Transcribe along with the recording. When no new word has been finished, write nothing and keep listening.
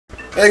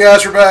Hey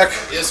guys, we're back.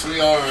 Yes, we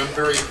are. I'm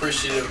very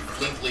appreciative of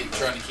Linkkleet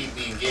trying to keep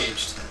me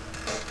engaged.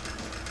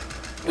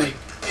 Like,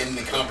 in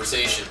the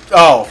conversation.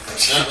 Oh.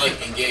 Not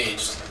like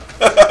engaged.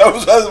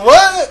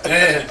 What?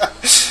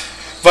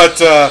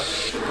 But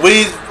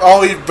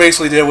all we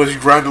basically did was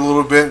grind a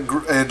little bit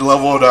and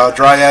leveled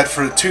Dryad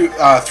for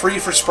 3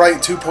 for Sprite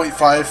and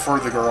 2.5 for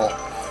the girl.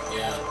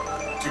 Yeah,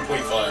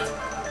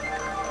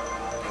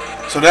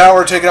 2.5. So now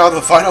we're taking on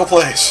the final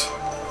place.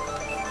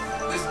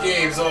 This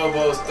game's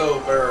almost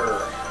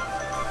over.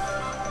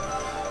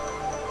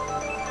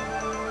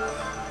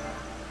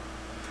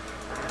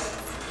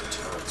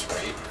 Turrets,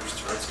 right? There's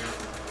turrets here?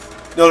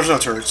 No, there's no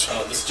turrets.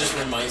 Oh, this just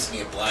reminds me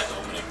of Black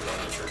Omen and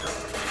Chrono Trigger.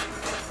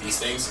 These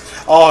things?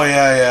 Oh,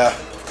 yeah.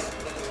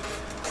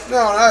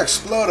 No, not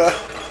Exploda.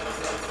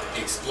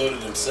 He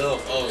exploded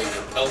himself. Oh, he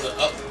repelled it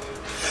up.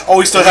 Oh,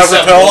 we still have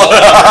repel?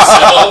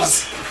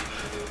 Ourselves.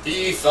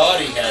 He thought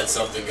he had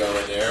something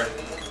going there.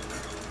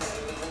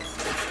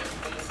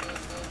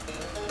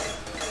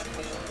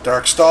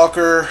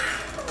 Darkstalker.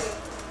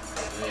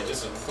 It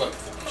doesn't look like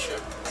Felicia.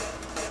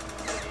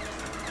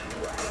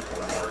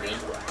 Or Morgan.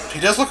 He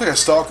does look like a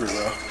stalker,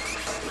 though.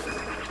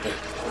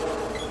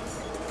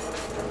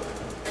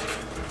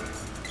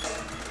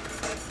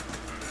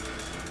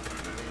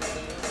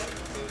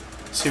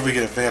 See if we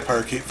get a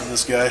vampire cape from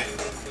this guy.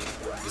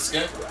 This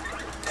guy?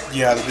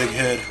 Yeah, the big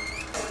head.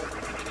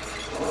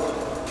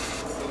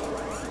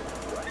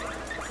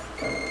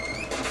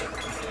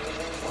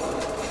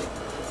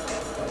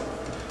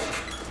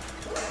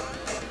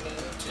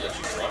 Did he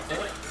actually drop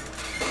that?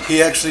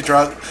 He actually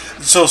dropped...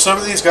 So some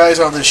of these guys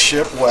on this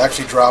ship will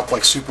actually drop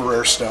like super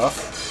rare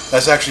stuff.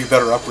 That's actually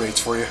better upgrades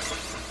for you.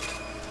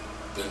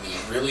 Than the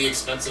really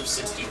expensive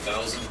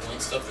 60,000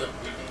 point stuff that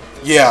we...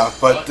 Yeah,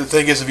 but the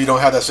thing is, if you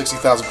don't have that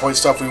 60,000 point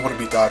stuff, we wouldn't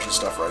be dodging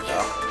stuff right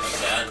now. Like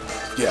that?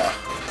 Yeah.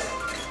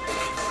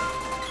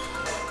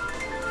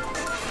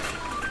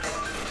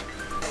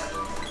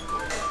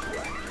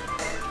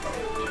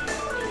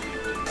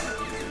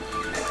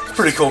 It's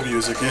pretty cool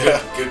music,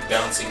 yeah. Good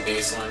bouncing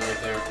bass line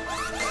right there.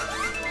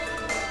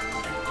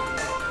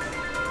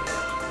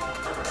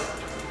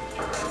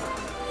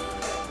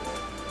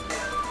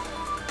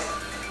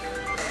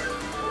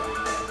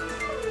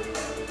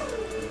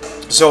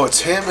 So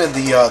it's him and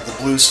the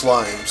blue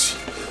slimes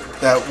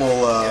that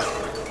will,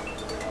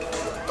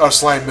 or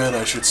slime men,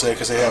 I should say,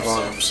 because they have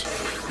arms.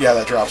 Yeah,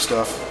 that drop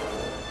stuff.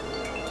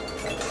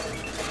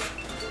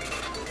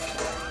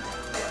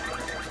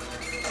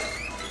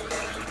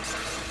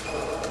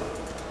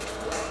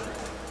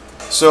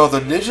 So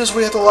the ninjas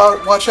we have to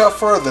watch out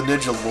for are the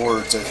ninja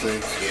lords, I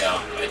think. Yeah,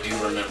 I do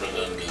remember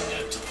them being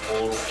a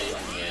total pain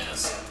in the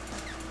ass.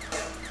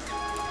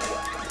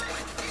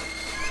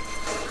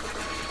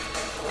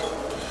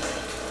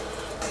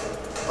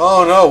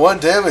 Oh no, 1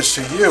 damage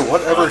to you,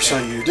 whatever so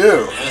you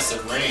do.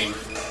 Acid rain.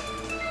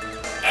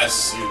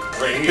 Acid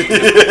rain.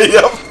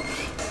 Yep.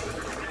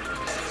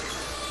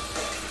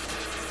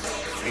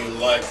 Feel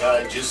like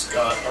I just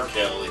got R.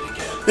 Kelly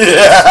again.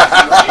 Yeah.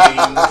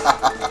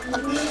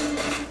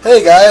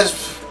 Hey guys,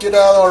 get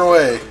out of our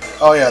way.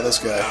 Oh yeah, this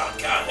guy. Oh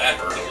god, that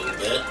hurt a little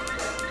bit.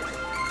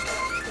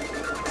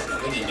 I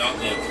think he knocked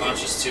me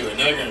unconscious too, and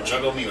now you're gonna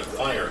juggle me with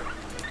fire.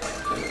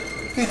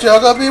 He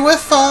juggled me with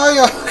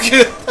fire.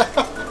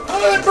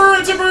 Oh, it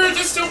burns,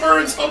 it still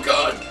burns. Oh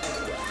god.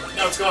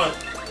 Now it's gone.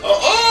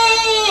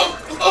 Oh.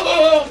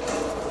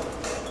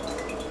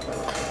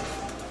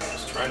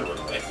 Just trying to run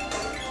away.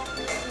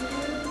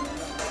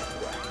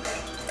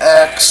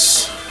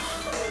 X.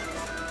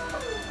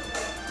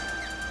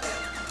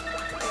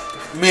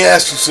 Let me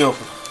ask you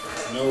something.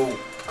 No.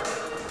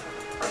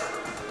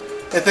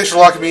 Hey, thanks for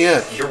locking me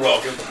in. You're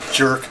welcome.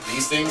 Jerk.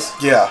 These things?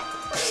 Yeah.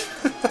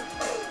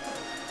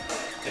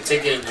 I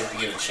take it to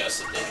be in a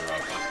chest that they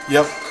drop, huh?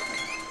 Yep.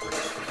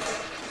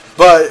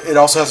 But it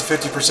also has a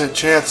 50%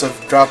 chance of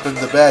dropping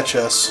the bad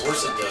chests. Of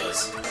course it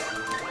does.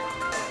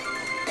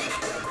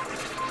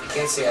 I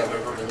can't say I've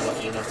ever been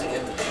lucky enough to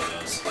get any of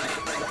those.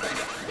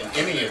 In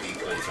any of the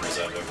playthroughs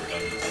I've ever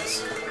done with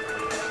this.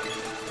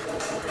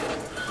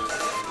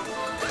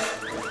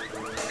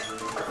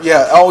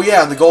 Yeah, oh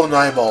yeah, and the golden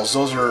eyeballs,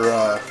 those are,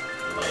 Later.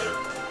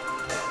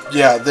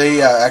 yeah,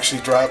 they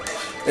actually drop,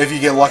 if you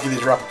get lucky, they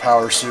drop a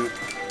power suit.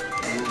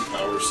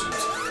 Power suit.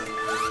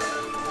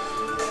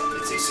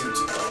 It's a suit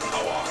of power.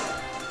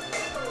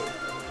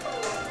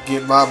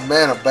 Get my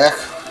mana back.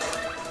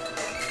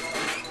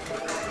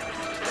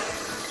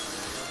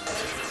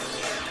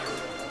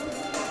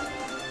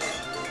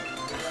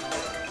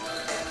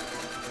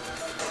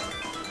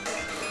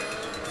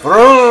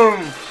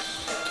 Vroom!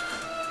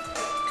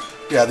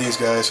 Yeah, these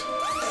guys.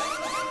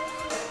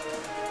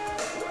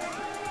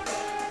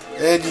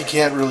 And you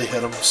can't really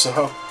hit them,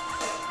 so...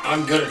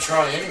 I'm gonna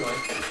try anyway.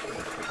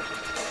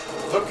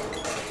 Look, I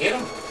hit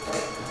him.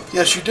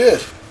 Yes, you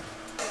did.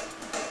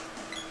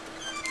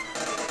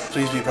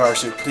 Please be power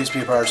suit. Please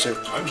be power suit.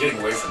 I'm getting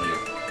away from you.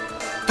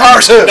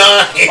 Power suit!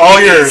 Nice! All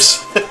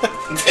yours.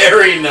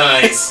 Very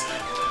nice.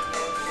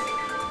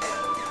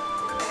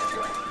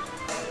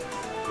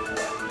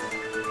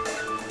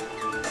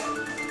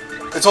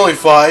 It's only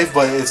 5,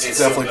 but it's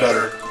definitely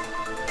better.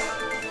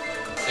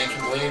 Can't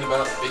complain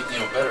about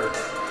better.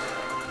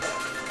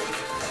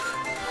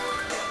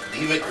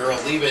 Leave it, girl.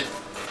 Leave it.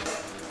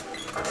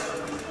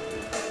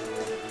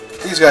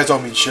 These guys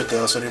don't mean shit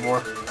to us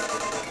anymore.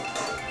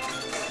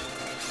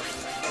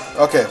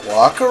 Okay,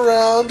 walk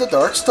around the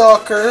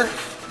Darkstalker.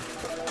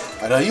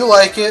 I know you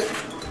like it.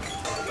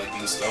 Like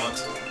being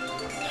stomped?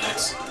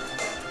 Axe. I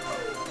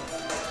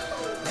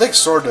think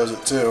Sword does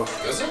it too.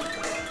 Does it?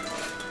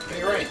 Yeah,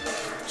 you're right.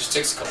 Just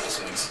takes a couple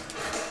swings.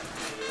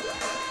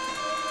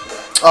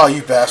 Oh,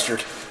 you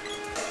bastard.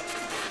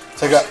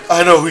 It's like,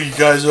 I know who you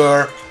guys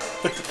are.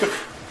 You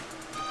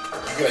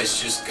guys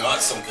just got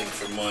something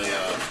from my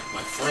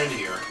my friend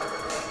here.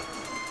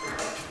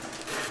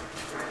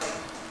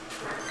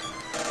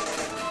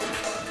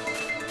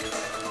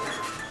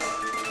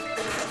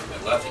 I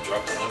left, he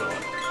dropped another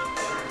one.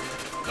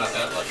 Not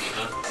that lucky,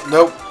 huh?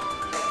 Nope.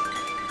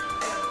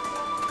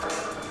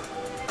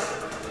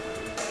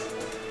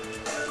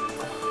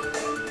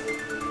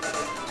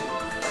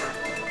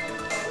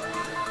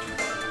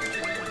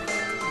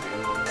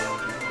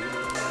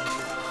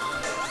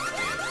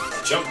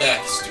 Jump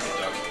back, stupid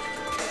duck.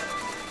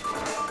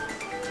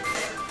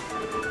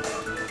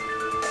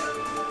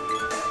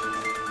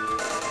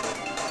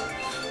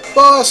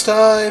 Boss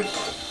time.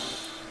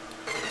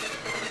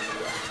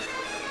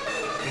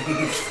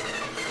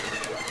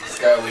 This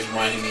guy always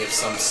reminded me of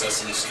some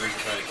Sesame Street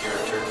kind of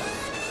character.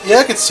 Yeah,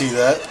 I could see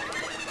that.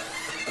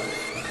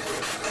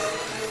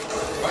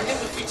 Why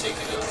haven't we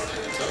taken out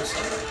the Toast?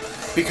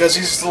 Because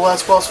he's the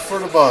last boss before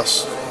the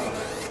boss.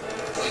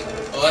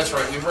 Oh, that's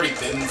right. We've already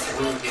been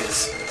through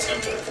his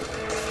temple.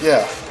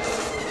 Yeah.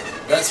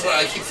 That's what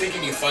I keep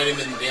thinking. You find him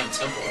in the damn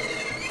temple.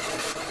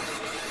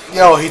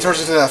 Yeah, well, he turns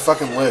into that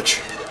fucking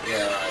lich.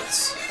 Yeah,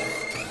 it's.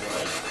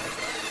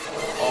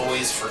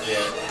 Always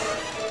forget.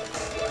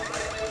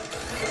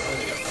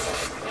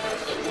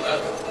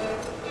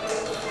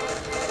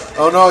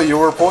 Oh no, you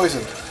were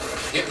poisoned.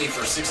 Hit me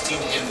for 16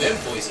 and then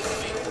poisoned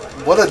me.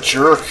 What a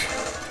jerk.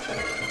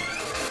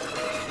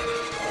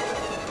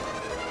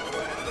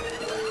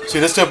 See,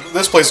 this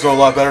place is going a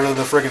lot better than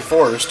the friggin'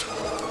 forest.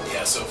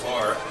 Yeah, so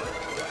far.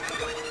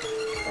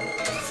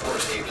 The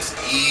forest gave us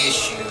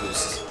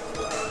issues.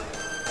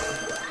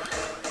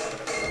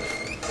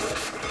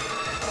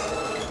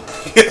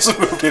 He hasn't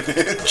moved an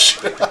inch.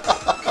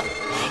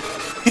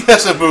 He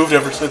hasn't moved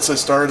ever since I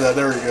started that.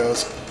 There he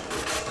goes.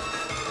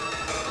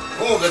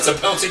 Oh, that's a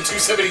bouncing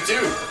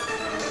 272.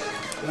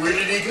 Where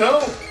did he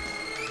go?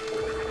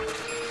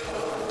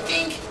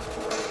 Dink.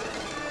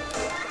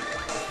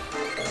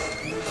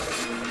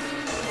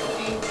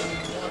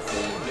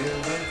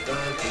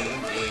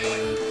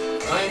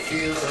 I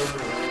feel so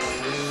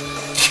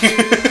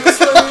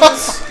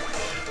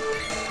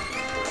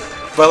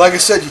But like I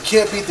said, you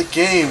can't beat the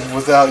game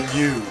without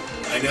you.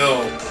 I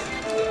know.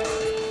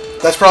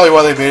 That's probably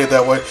why they made it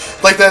that way.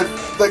 Like that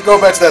go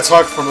back to that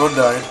talk from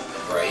Undyne.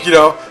 Right. You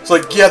know, it's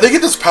like, yeah, they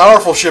get this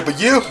powerful shit, but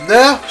you,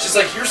 nah. It's just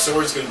like, your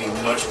sword's gonna be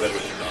much better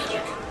than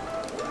magic.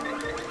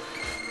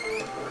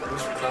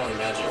 Who's calling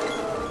magic?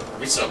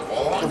 We still have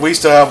wall on? We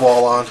still have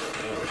wall on.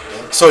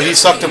 So he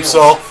sucked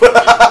himself.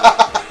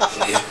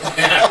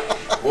 Yeah.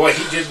 Boy,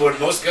 he did what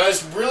most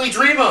guys really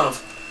dream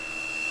of.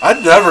 I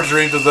never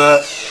dreamed of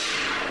that.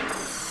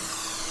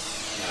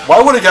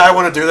 Why would a guy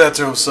want to do that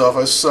to himself?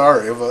 I'm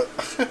sorry, but...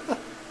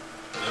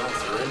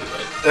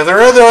 If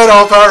they're into it,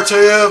 all power to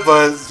you,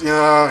 but, you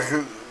know,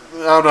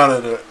 I'm not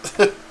into it.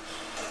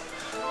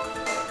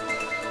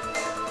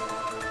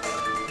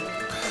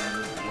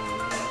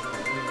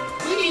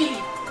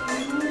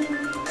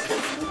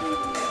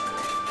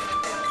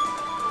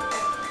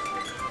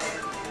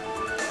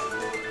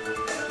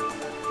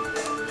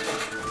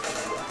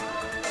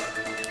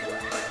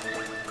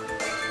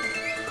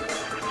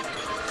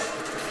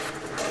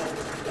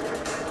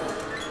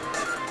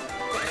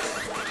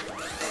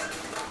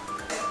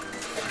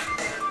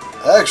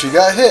 I actually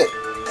got hit.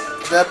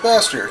 That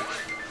bastard.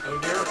 Oh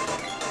dear.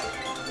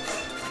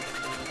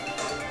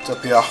 What's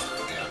up, y'all?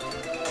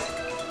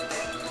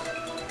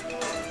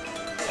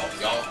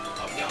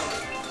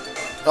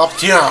 Up,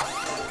 yeah.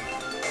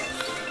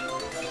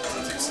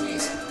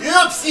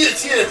 Yep,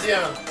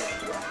 yeah.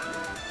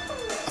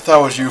 I thought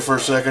it was you for a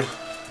second. What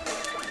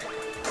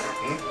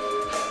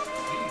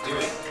are you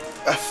doing?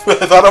 I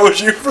thought it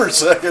was you for a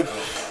second. Oh.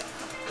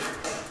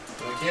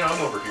 Like, yeah,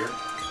 I'm over here.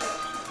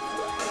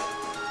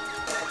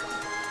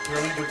 You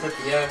don't need to put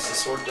the axe, the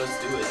sword does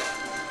do it.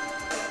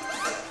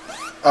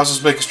 I was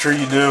just making sure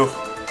you knew.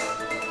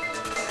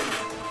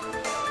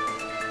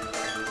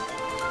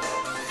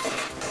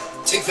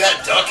 Take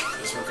that, duck!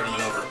 As we're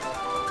coming over.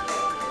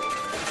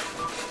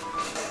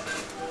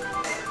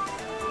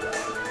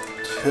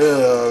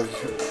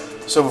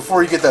 So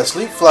before you get that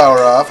sleep flower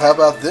off, how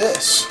about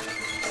this?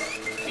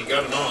 You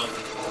got it on.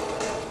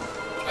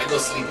 I go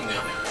sleepy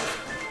now.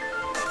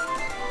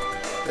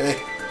 Hey.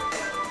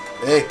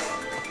 Hey.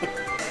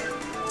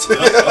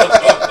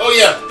 Oh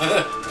yeah!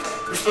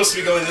 We're supposed to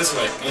be going this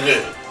way.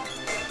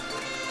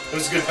 It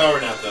was a good power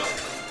nap, though.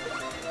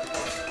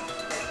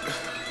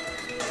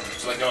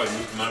 Just like how I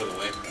moved him out of the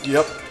way.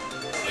 Yep.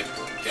 Like,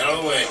 get out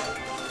of the way.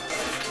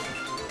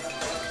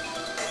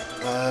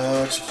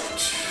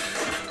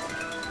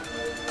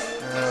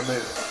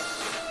 Maybe.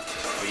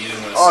 Oh, you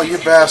didn't want to Oh, see you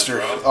if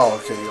bastard. could drop? Oh,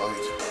 okay.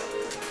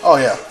 Oh,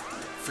 yeah.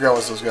 Forgot it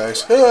was those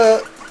guys.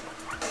 It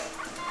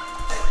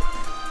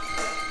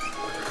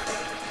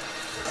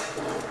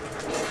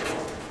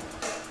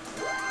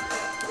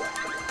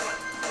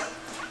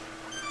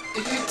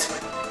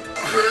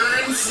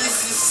burns his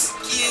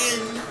skin.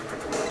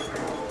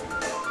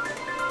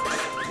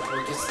 Or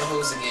it gets the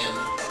hose again.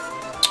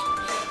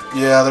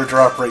 Yeah, their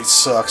drop rate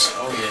sucks.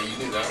 Oh yeah, you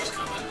knew that was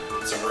coming.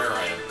 It's a rare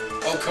item.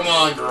 Oh, come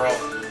on, girl.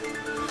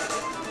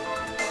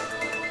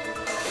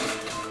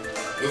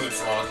 Move it,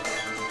 frog.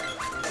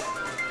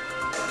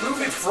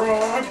 Move it,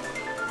 frog!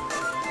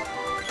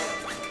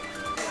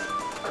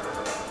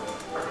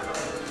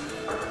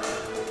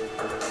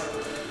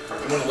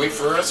 You wanna wait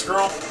for us,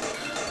 girl?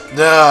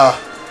 Nah.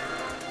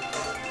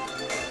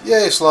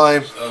 Yay,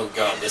 slime. Oh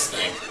god, this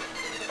thing.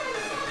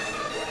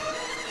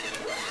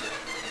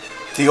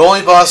 The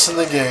only boss in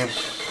the game.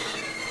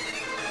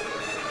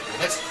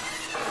 What?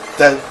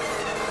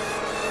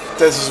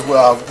 This is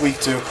week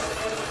 2.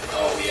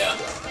 Oh yeah.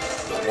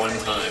 The one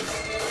time.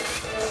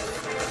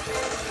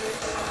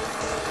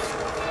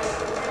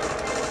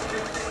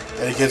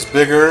 And it gets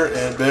bigger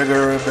and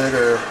bigger and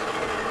bigger.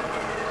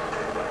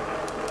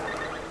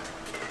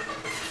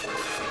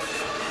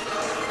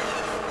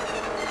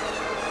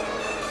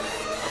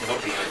 I'm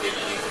hoping I get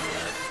anything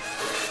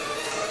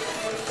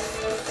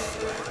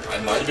there. I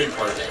might have been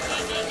part of that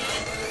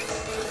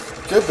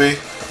 999. Could be.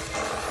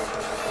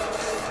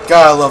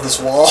 God, I love this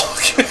wall.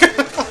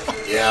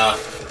 Yeah.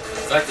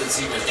 The fact that it's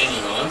even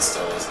hanging on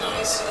still is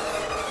nice.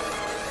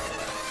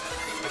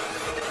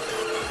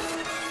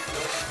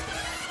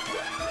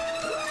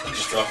 He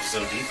just dropped his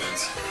own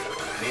defense.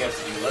 May have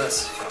to do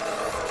less.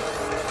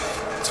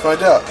 Let's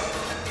find out.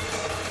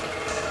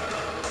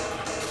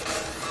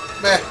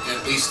 Meh.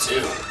 At least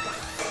 2.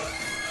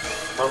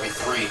 Probably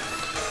 3.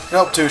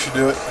 Nope, 2 should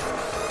do it.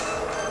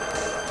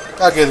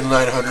 I'll get the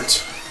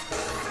 900s.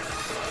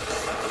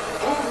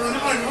 Over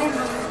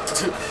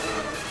 900!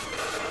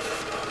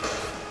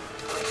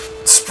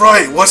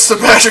 Sprite, what's the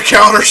magic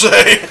counter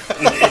say?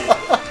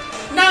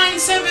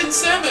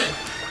 977!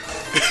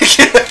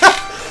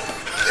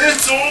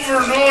 It's over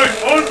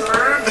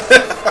 900!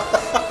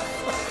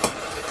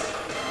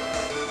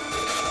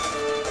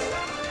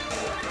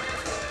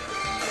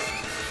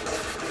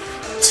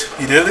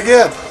 He did it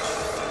again.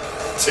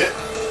 That's it.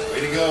 Way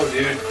to go,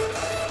 dude.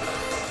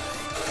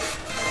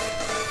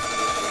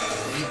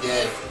 He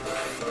dead.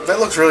 That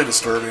looks really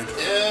disturbing.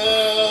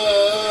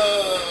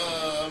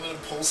 I'm in a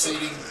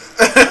pulsating.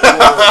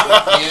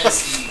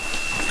 Nasty.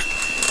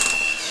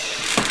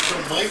 So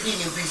my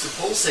being a piece of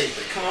pulsate,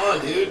 but come on,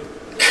 dude.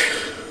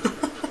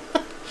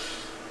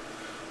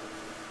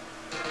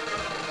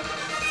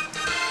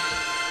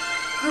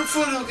 Group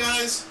photo,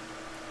 guys.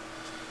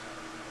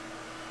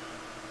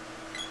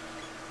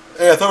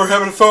 Hey, I thought we were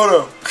having a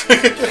photo.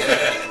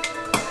 Yeah.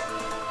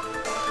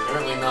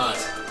 Apparently not.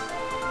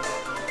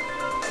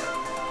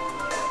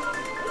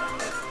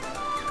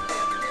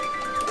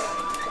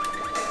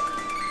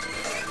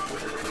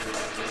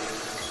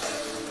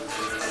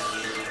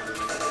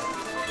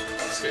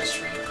 This guy's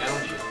trying to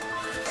pound you.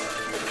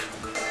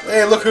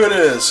 Hey, look who it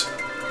is.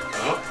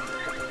 Oh?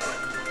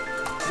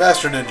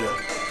 Master Ninja.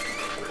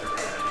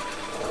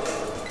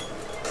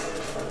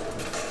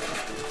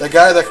 That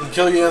guy that can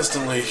kill you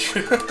instantly.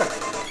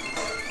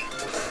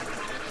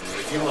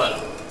 If you let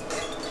him.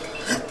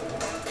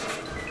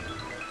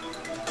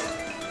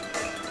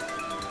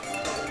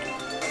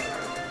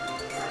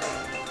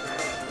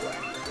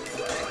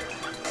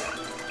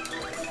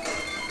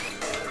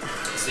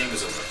 His name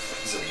is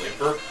he's a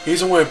whimper.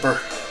 He's a whimper.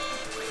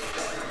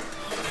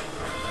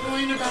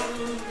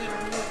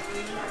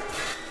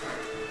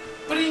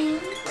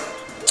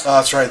 Oh,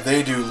 that's right,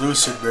 they do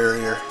Lucid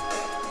Barrier.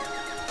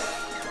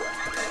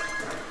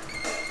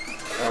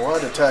 I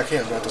wanted to attack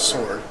him, not the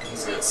sword.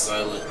 He's got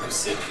silent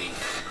lucidity.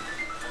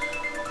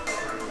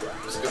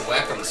 There's a good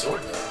whack on the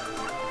sword, though.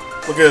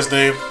 Look at his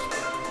name.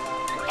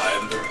 I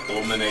am the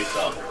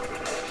Dominator.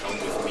 Come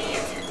with me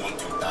if you want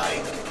to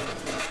die.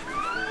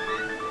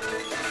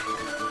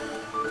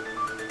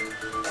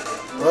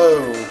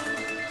 Whoa.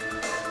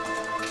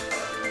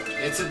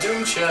 It's a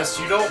doom chest.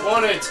 You don't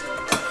want it.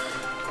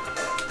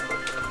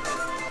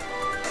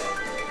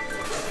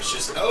 It's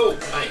just... Oh,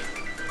 hi.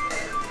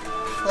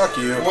 Fuck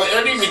you. Well,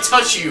 I didn't even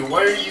touch you.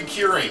 Why are you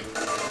curing?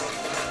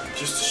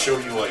 Just to show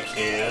you I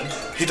can.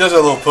 He does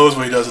that little pose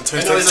when he does it too.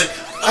 I know, he's like,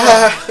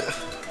 ah.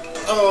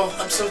 Oh,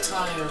 I'm so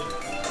tired.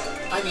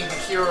 I need the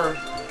cure.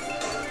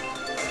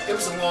 It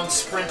was a long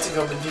sprint to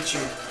go and hit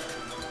you.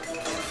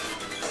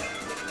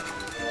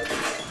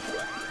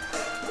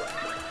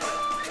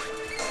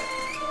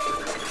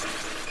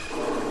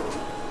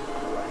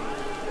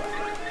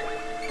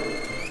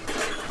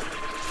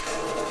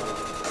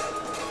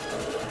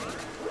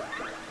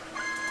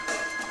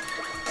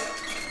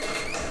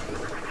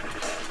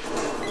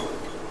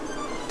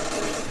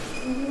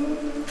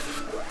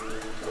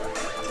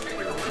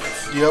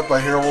 Yep,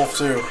 I hear a wolf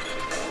too.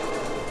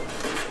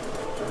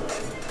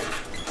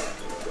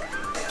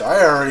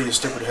 Die already, you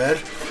stupid head.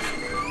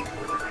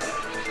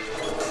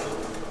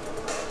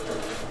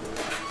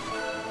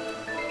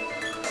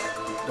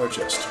 No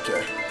chest,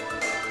 okay.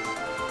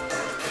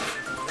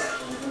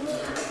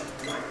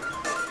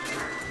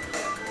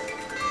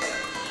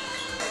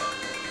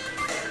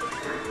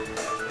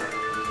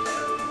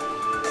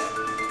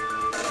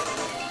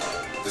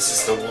 This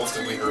is the wolf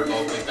that we heard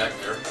all the way back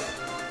there?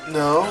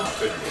 No.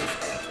 Couldn't be.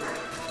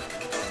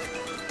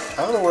 I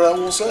don't know where that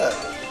wolf's at.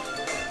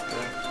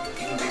 Yeah.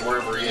 He can be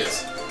wherever he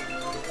is.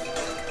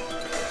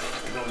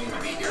 You don't need to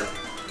be here.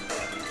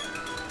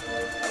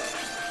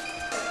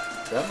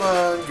 Come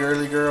on,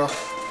 girly girl.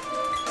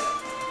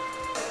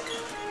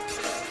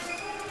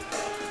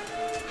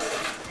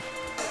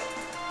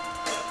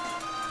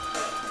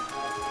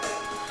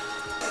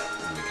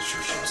 I'm making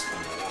sure she was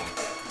coming along.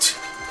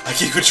 I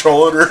keep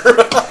controlling her.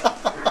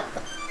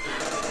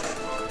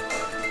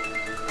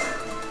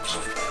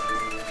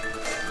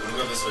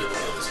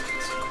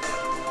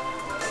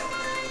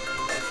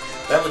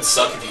 That would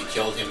suck if you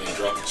killed him and he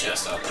dropped the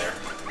chest out there.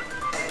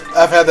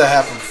 I've had that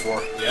happen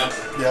before. Yeah?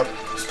 Yep.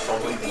 It's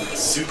probably the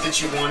suit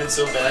that you wanted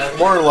so bad.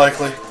 More than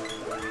likely.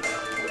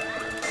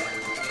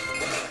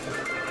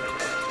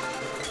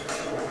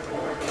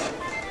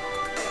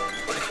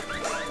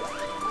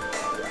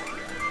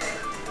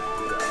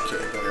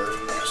 Okay, better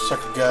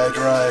suck a guy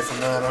dry from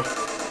now on.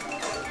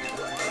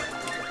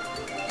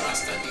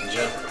 That's the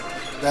ninja.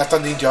 That's a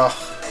ninja.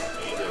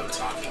 There you go,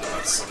 talking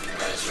about sucking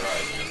guys dry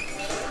again.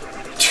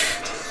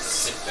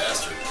 Sick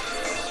bastard.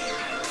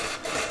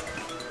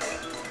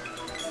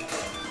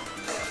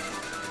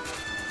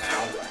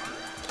 Ow.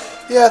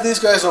 Yeah, these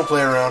guys don't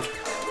play around.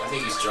 I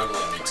think he's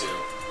juggling me too.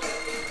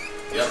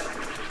 Yep.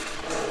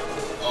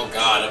 Oh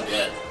god, I'm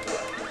dead.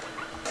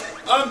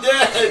 I'm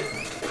dead!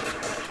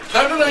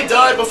 How did I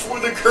die before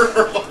the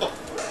girl?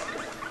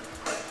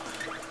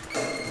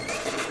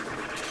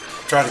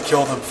 Try to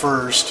kill them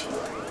first.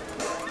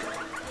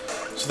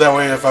 So that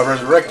way if I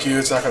resurrect you,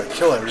 it's not going to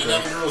kill And everything.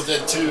 that girl's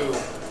dead too.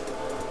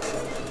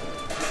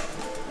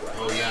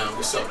 Oh yeah,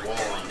 we set wall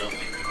on, don't we?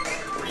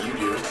 Or you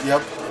do.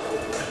 Yep.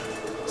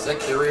 Does that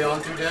carry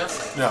on through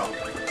death? No.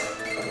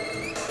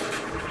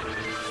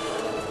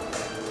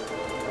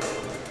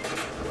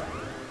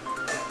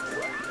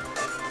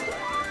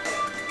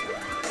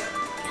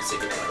 You say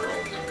get the girl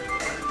then.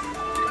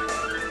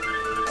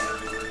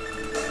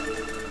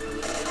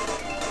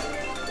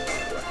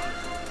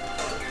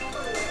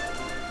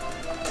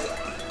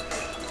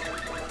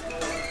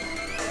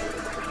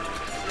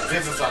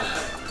 Vivify.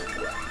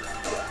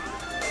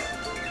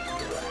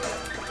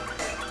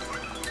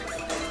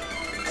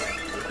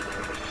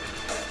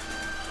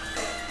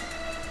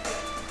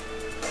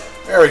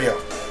 There we go.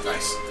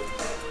 Nice.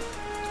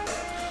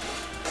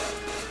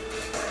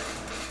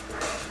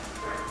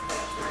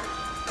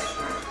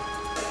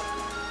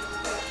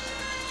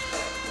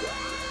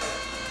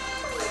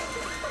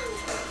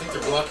 I think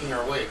they're blocking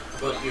our way.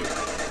 How about you?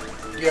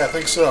 Yeah, I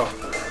think so.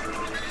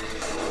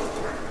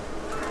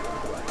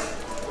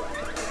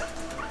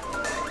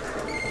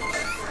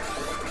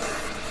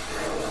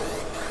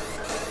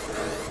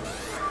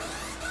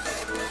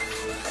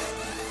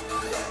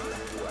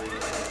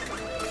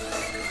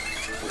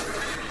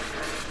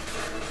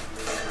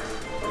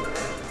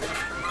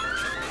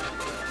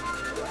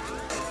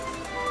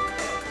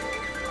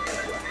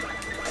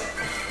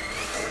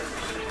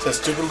 It's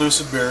that stupid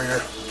lucid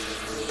barrier.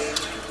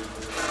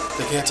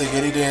 They can't take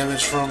any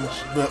damage from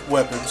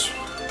weapons.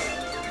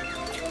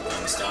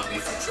 Doesn't stop me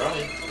from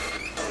trying.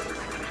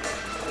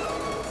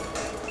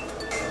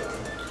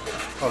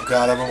 Oh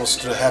god, I'm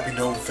almost to a happy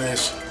gnome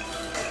face.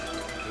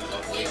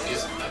 Oh, wait, it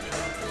isn't having no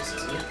face,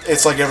 isn't it?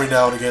 It's like every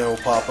now and again it will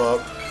pop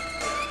up.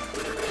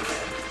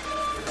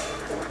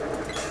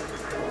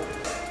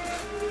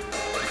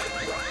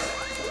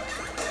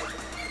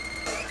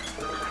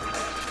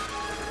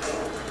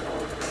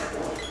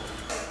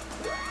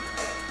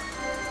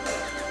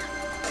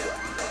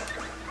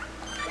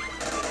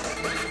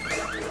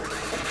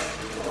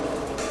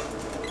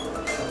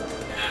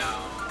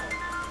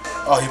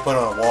 Oh, he put it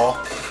on a wall.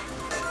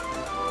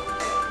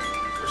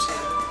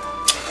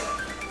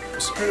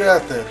 Screw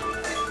that then.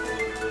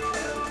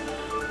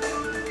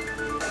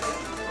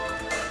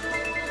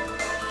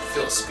 I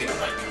feel a speeder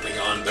bike coming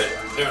on, but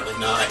apparently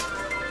not.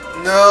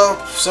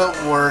 No,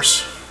 something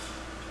worse.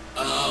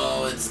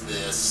 Oh, it's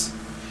this.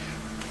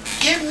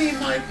 Give me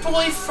my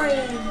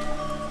boyfriend!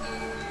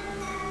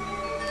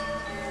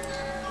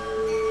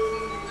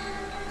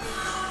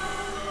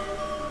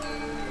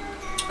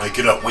 I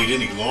cannot wait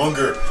any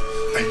longer.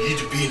 I need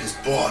to be in his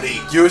body.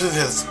 Using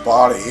his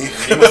body.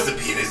 He wants to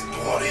be in his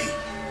body.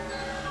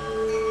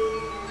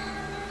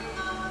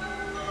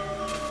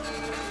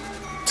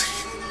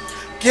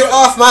 Get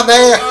off my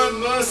man! I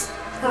must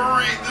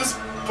hurry. This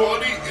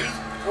body is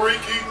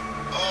breaking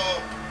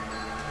up.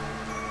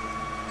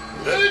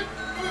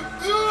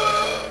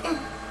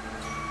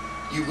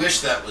 You wish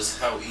that was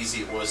how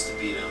easy it was to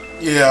beat him.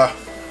 Yeah.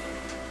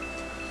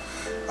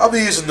 I'll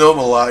be using gnome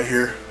a lot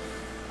here.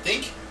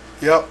 Think?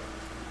 Yep.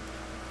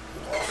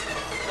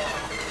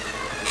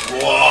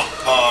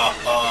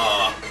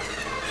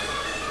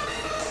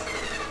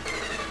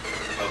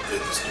 How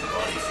good this new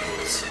body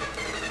feels.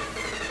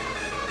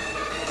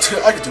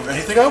 I can do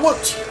anything I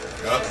want.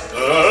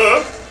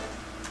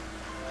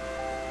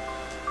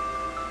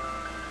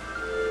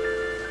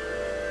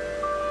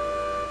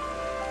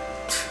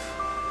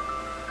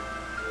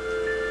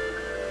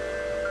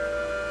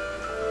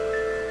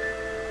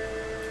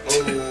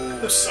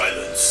 Oh,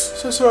 silence.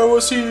 So sorry, I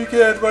won't see you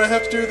again, but I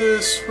have to do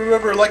this.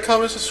 Remember, like,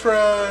 comment,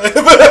 subscribe.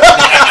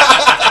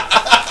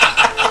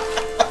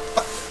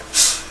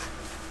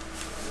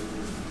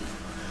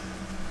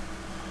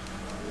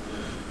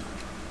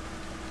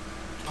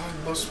 I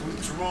must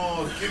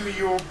withdraw. Give me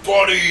your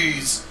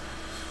bodies.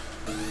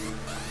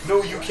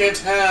 No, you can't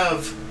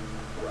have.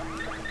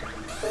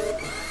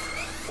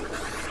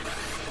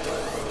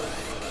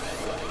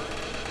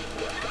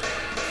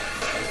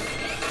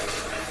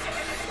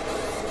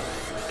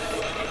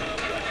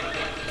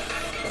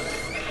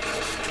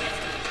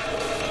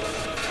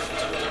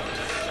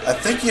 I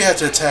think you have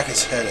to attack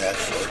his head,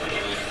 actually.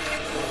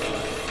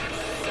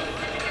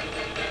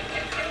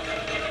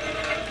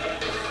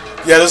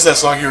 Yeah, this is that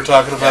song you were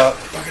talking about.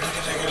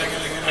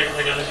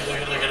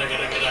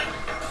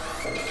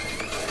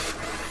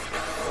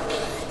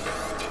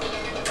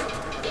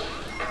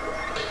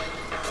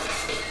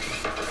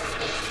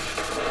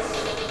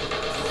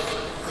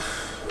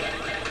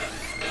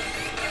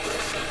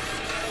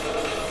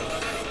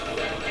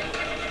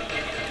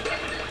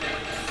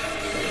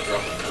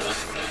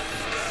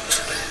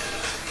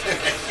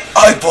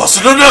 I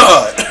busted a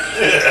nut!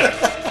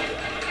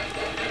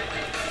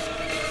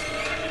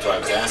 So I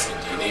was asking,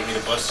 do you need me to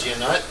bust you a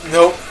nut?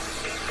 Nope.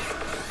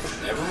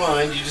 Never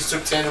mind, you just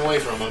took 10 away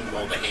from him.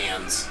 Oh, the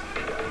hands.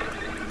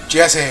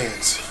 Jazz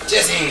hands.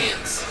 Jazz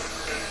hands!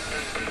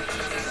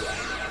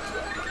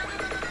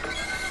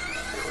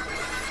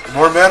 The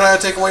more mana I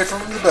take away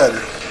from him, the better.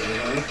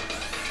 Mm-hmm.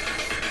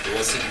 The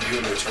less he can do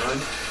in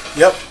return?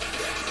 Yep.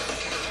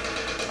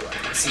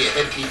 I see a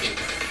head peeking.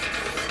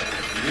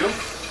 You?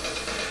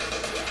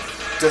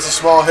 That's a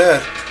small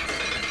head.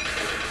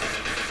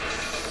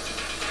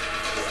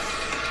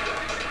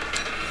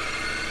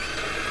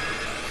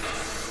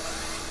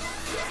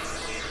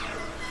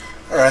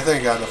 Alright, I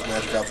think I got enough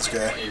magic out this guy.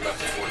 Yeah, you're about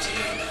to 14.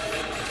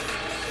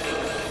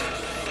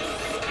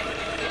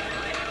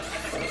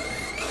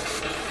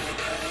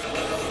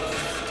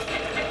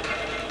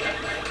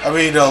 I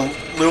mean,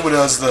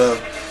 Lumina's the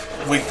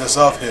weakness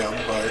of him,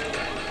 but...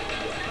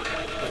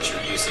 But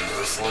you're using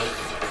Ursuline?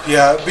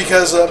 Yeah,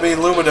 because, I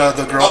mean, Lumina,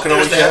 the girl can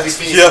only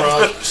cast...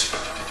 Yeah.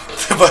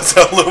 But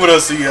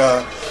Lumina's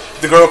the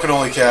girl can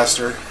only cast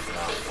her.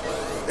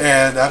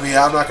 And, I mean,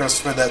 I'm not going to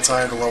spend that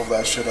time to level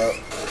that shit up.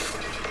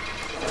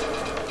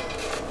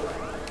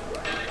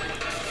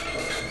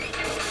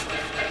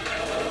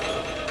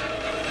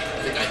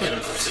 I think I hit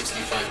him for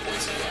 65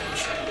 points of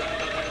damage.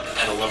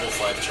 At a level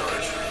 5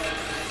 charge.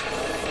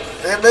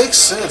 It makes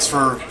sense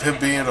for him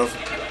being a...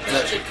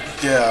 Magic.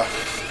 Yeah.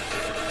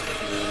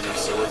 Of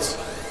sorts.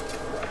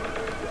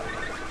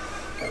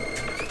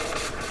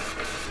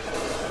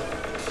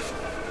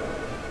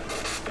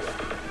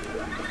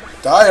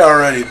 Die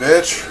already,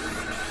 bitch.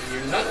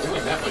 You're not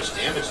doing that much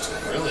damage to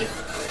him, really.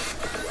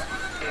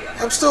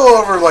 I'm still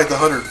over, like, the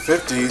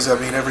 150s. I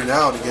mean, every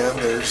now and again,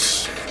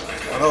 there's...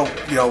 I know,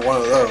 you know, one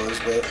of those,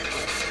 but...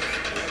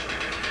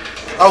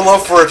 I would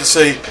love for it to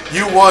say,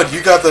 you won,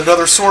 you got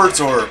another Swords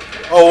Orb.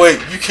 Oh, wait,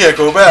 you can't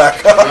go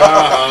back.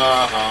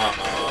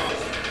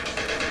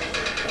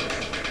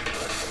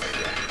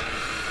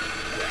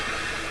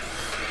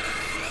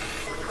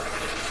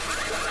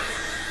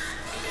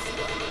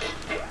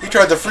 He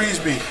tried to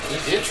freeze me. He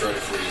did try to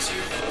freeze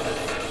you.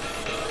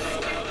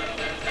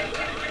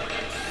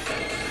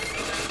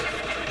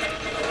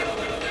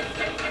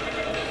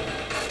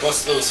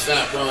 Bust those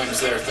fat rhymes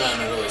there,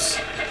 Thanatos.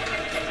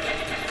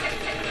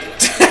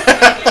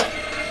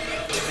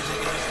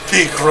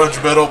 Pink grunge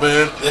metal,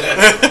 man. You're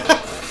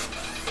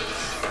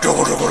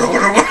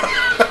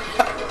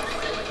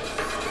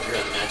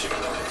at magic.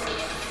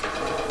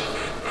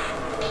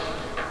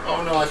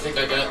 Oh no, I think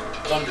I got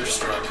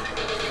thunderstruck.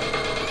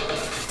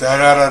 Da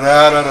da da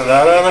da da da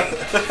da da.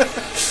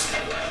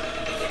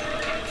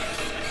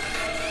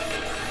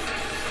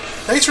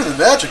 Thanks for the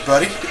magic,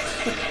 buddy.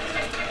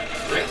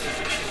 Greatly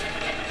appreciated.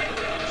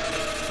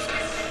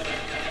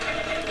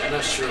 I'm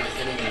not sure the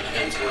hitting in the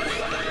head's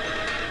working.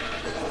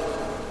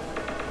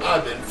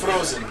 I've been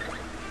frozen.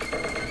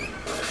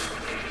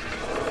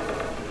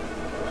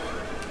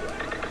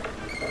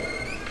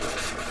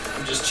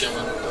 I'm just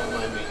chilling, don't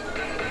mind me.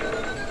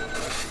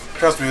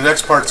 Trust me, the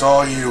next part's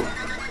all you.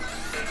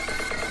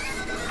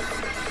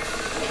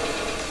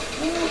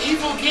 Ooh,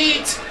 evil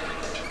gate!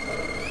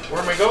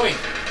 Where am I going?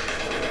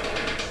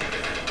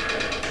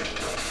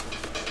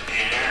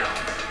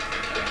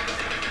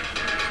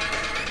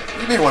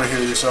 You may want to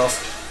heal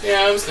yourself.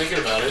 Yeah, I was thinking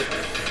about it.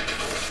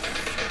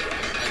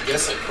 I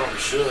guess I probably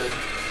should.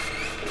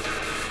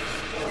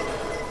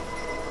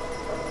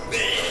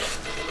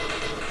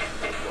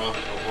 Well,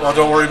 Well,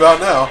 don't worry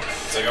about it now.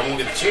 It's like I won't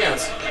get the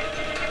chance.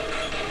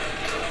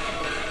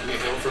 We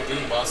heal for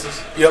beating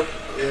bosses? Yep.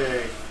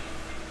 Yay.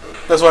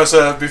 That's why I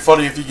said it'd be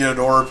funny if you get an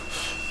orb.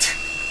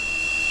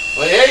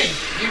 Well, hey,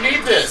 you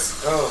need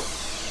this. Oh,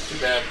 too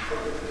bad.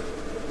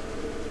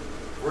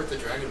 We're at the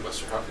Dragon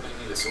Buster. How can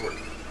I need a sword?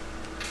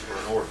 Or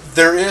an orb?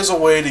 There is a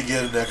way to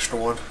get an extra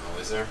one. Oh,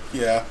 is there?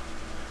 Yeah.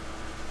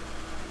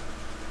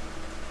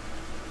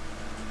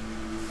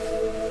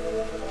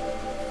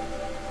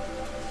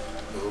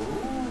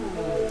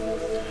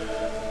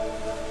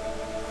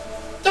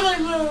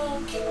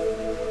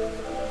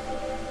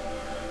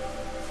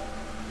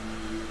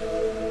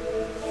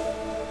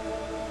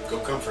 Go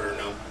comfort her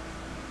now.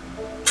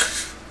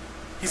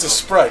 He's a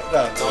sprite.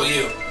 No, It's all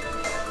you.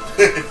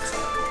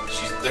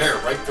 She's there,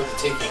 right for the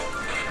taking.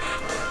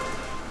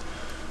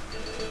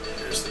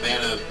 There's the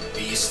mana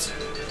beast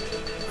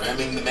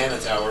ramming the mana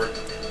tower.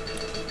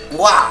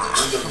 wow.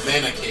 Through the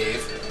mana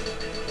cave.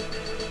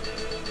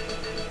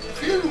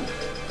 Phew.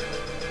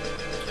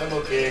 I'm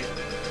okay.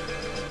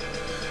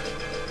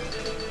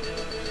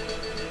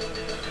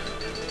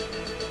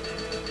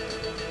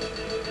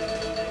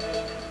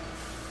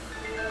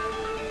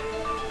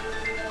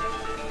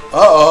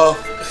 Uh-oh.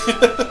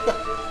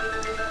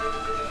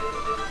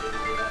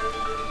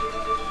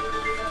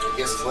 I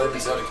guess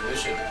Flammy's out of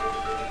commission.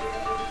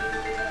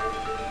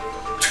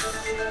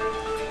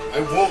 I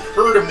won't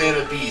hurt a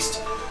mana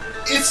beast.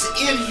 It's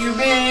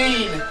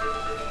inhumane!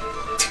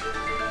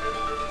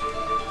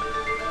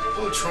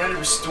 Oh, trying to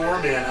restore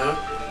mana.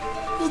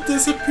 Will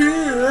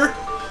disappear.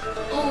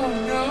 Oh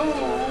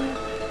no!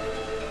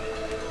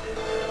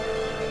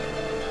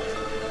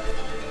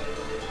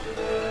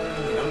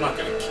 I'm not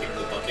gonna kick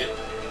the bucket.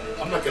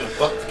 I'm not gonna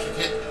butt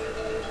kick it.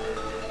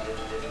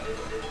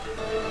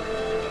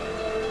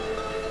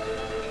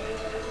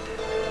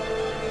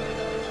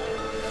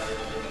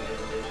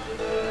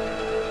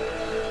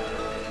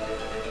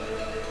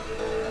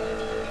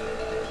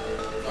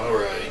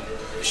 Alright.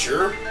 You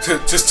sure?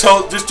 Just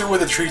do what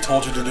the tree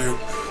told you to do.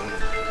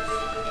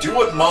 Do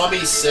what mommy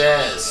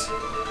says.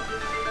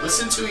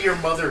 Listen to your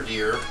mother,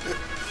 dear.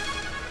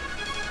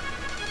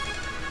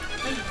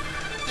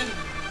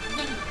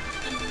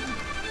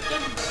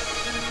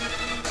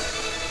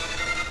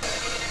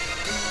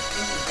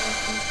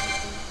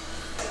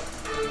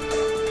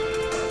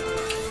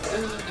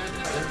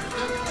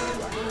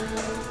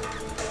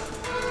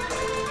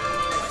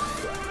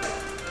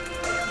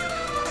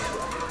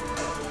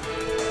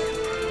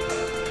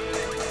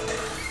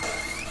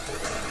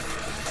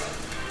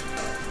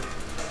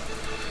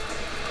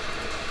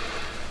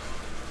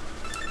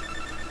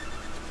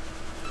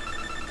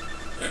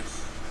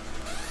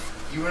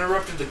 You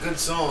interrupted the good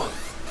song.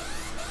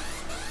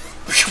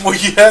 Well,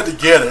 you had to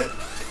get it.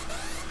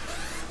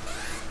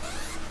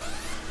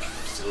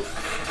 Still,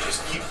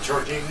 just keep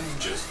charging,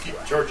 just keep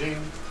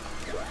charging.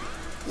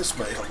 This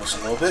might help us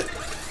a little bit.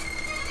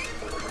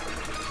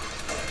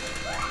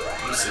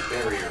 Use the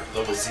barrier,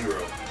 level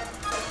 0.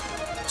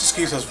 Just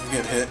keeps us from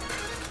getting hit.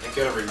 I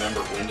gotta remember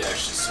when to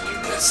actually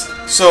swing this.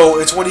 So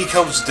it's when he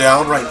comes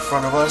down right in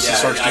front of us and Yeah,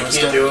 starts I doing can't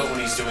stuff. do it when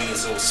he's doing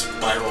his little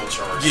spiral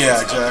charge.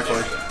 Yeah, It's not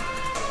exactly. there.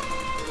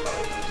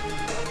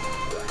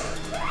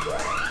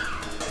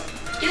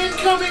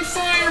 Incoming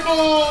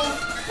fireball!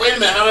 Wait a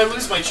minute, how did I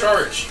lose my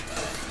charge?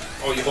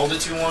 Oh, you hold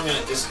it too long and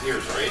it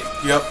disappears, right?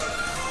 Yep.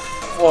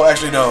 Well,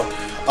 actually, no.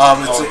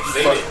 It's it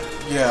faded.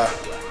 yeah.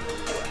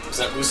 Was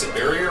that Lucid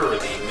Barrier or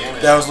the mana?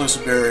 That was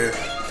Lucid Barrier.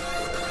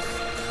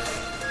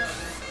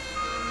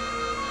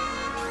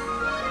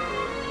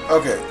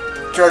 Okay.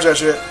 Charge that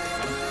shit.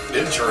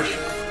 Been charging.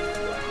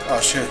 Oh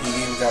shit, he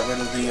even got rid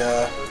of the,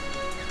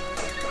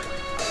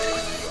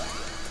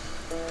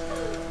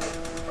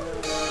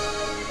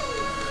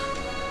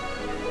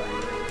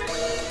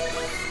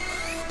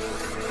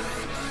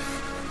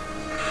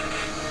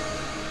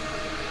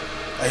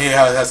 I hate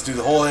how it has to do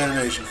the whole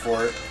animation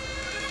for it.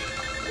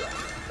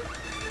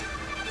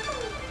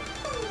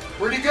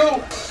 Where'd he go?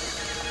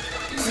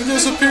 He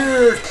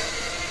disappeared!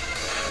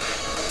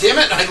 Damn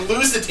it, I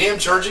lose the damn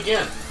charge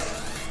again.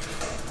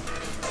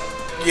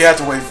 You have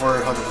to wait for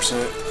it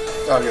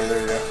 100%. Okay,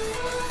 there you go.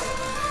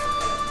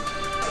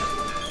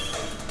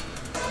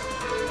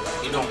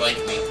 You don't like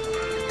me.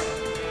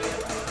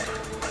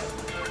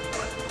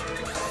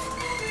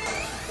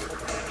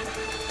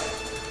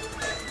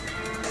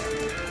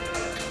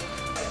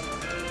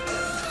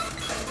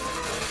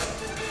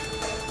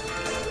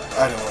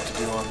 I don't know what to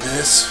do on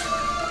this.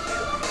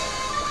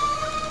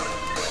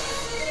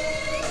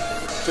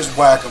 Just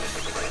whack him.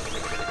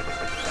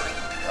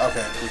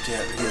 Okay, we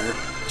can't hear.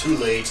 Too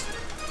late.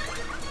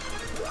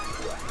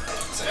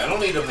 Say, I don't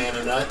need a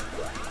mana nut.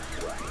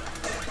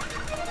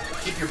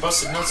 Keep your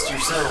busted nuts to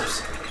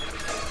yourselves.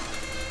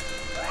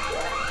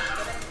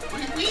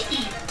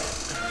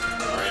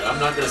 Alright, I'm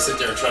not gonna sit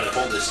there and try to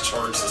hold this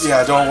charge this Yeah,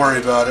 whole don't time. worry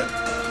about it.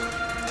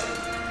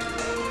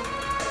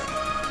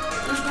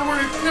 There's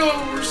nowhere to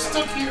go. We're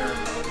stuck here.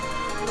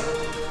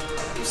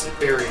 Lucid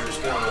barrier's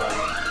gone.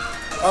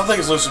 I don't think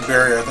it's Lucid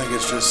Barrier, I think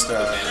it's just, The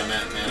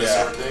mana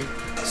yeah. sword thing.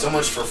 So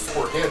much for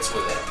 4 hits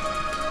with it.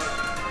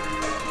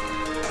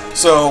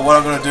 So what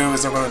I'm gonna do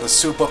is I'm gonna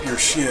soup up your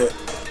shit.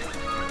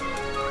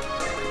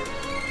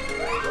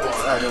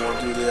 I don't want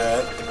to do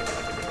that.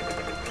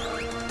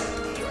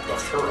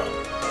 Buff her up.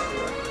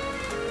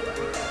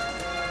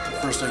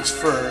 First things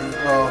first.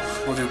 Well,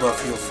 we'll do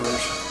buff heal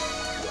first.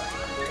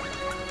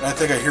 I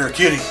think I hear a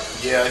kitty.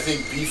 Yeah, I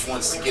think Beef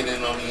wants to get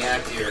in on the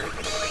act here.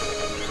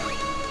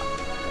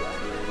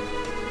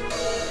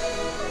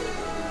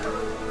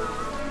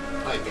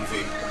 Hi,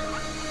 Beefy.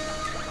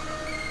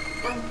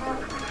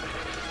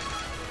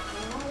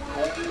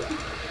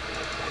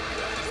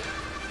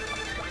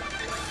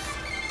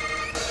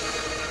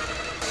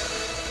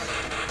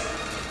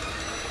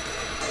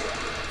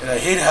 And I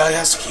hate how he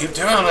has to keep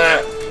doing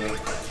that.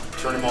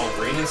 Turn him all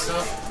green and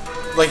stuff?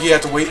 Like you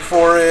have to wait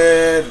for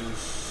it. And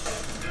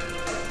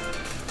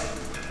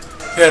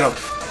hit him.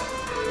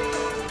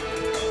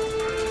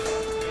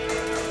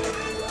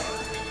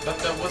 Thought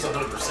that was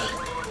 100%.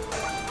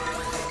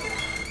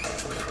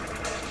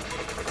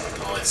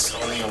 Oh, it's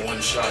only a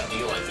one-shot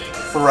deal, I think.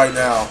 For right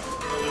now.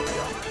 Oh, there we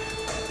go.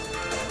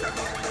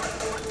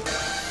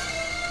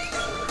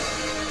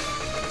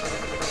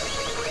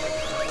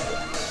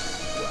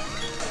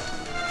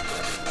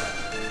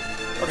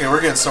 Okay,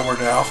 we're getting somewhere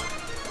now.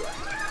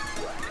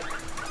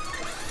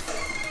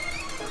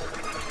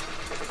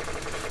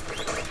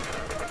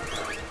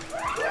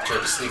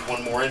 Tried to sneak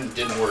one more in,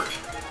 didn't work.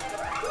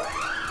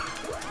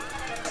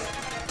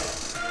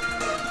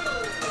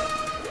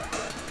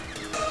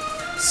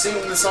 Sing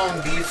the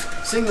song, Beef.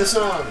 Sing the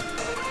song.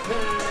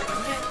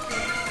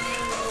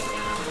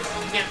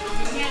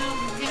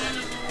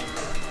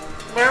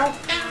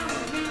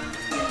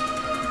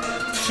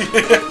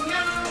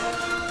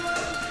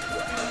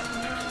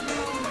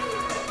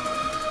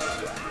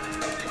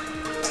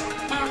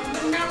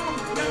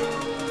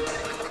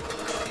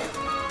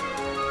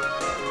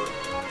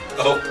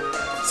 Oh,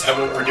 is that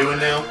what we're doing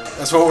now?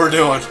 That's what we're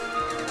doing.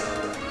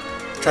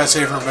 Try to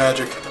save her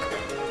magic.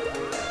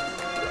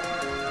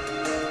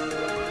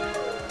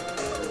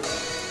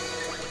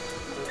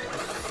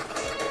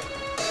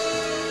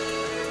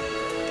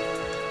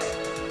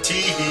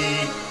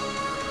 Tee-hee.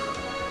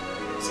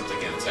 Except I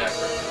can't attack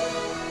right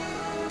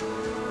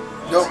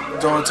now. Nope,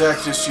 don't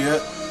attack just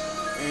yet.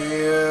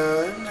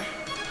 And...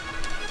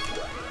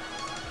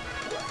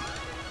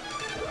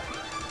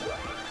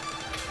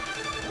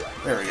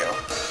 there we go.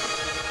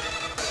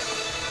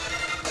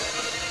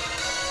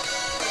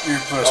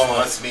 Oh,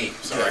 that's me.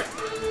 Sorry.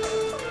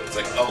 It's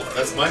like, oh,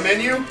 that's my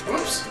menu?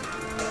 Whoops.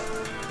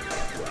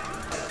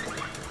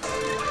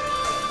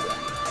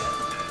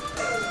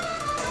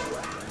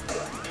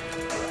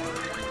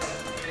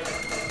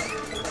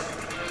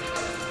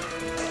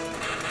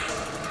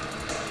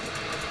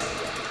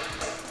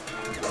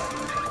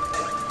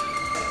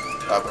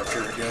 I'm up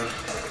here again.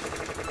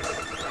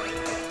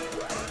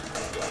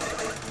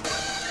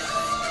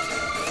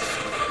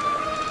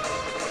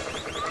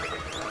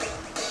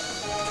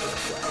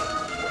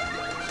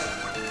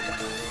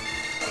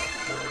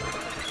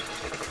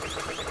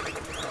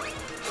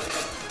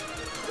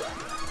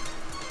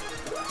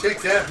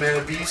 Take that,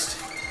 Mana Beast.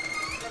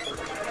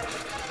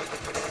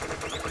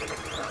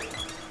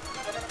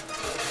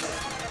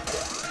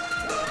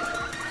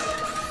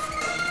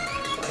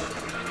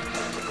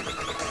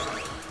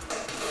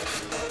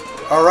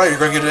 Alright, you're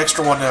going to get an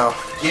extra one now.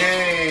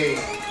 Yay!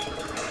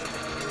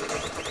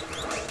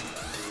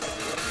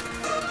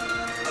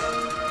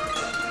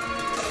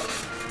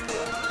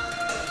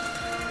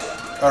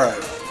 Alright,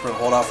 we're going to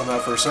hold off on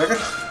that for a second.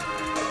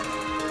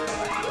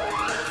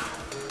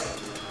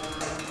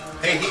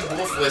 Hey, he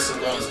wolf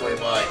whistled on his way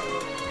by.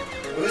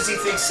 Who does he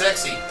think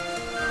sexy?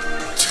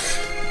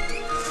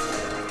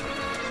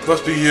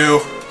 Must be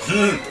you.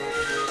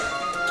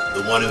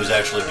 The one who's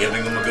actually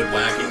giving them a good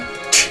whacking?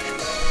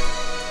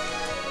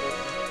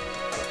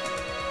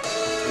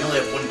 We only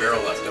have one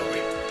barrel left, don't we?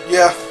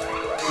 Yeah.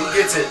 Who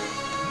gets it?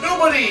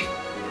 Nobody!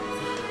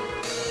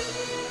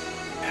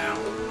 Ow.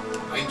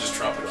 I can just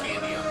drop a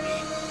candy on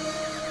me.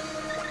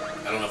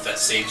 I don't know if that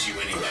saves you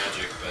any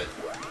magic, but...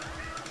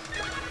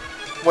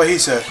 What he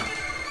said.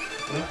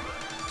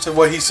 Said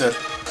what he said.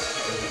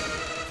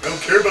 I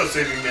don't care about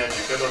saving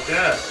magic. How about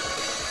that?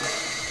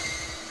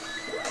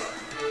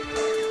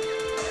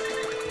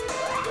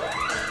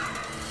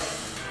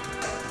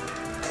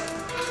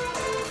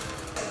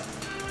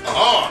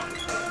 Aha!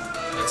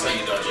 That's how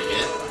you dodge a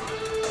hit.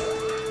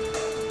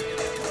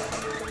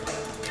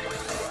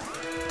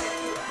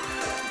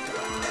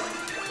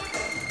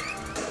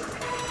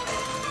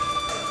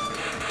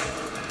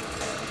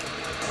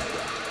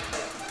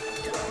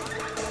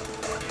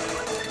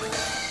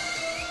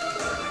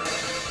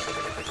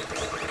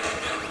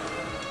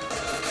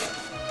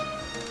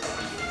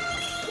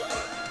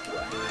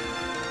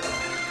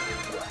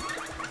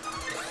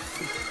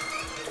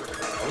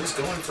 Always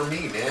going for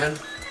me, man.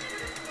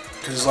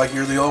 Because it's like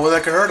you're the only one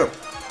that can hurt him.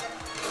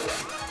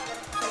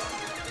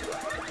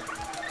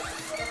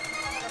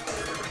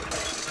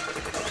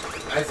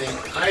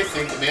 I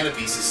think the Mana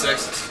Beast is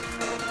sexist.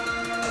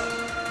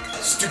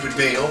 Stupid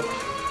male.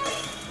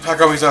 How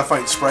come he's not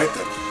fighting Sprite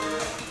then?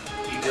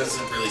 He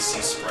doesn't really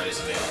see Sprite as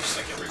a male, just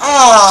like everybody.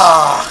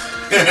 Ah!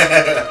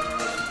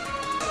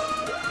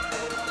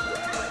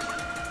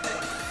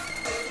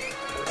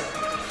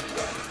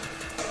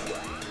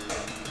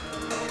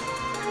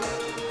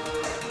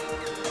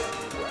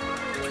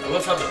 I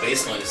love how the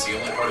bass line is the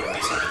only part of the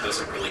music that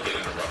doesn't really get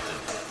interrupted.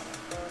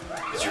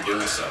 As you're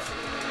doing stuff.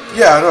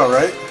 Yeah, I know,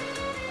 right?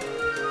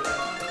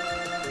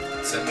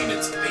 Does that mean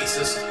it's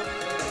bassist?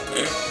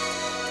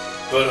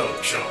 But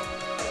oh, jump.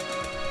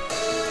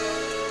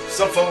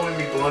 Stop following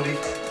me, Blondie.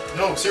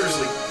 No,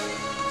 seriously.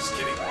 Just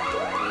kidding.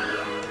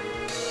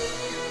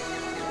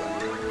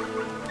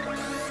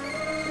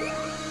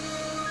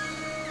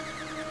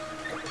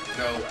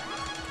 No.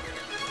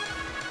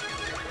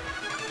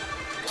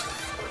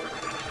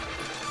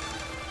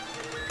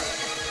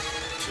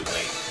 Too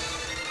late.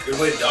 Good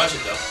way to dodge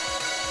it, though.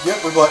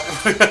 Yep, we're black.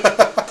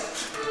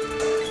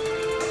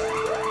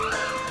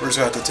 We're just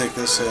going to have to take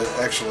this hit,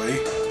 actually.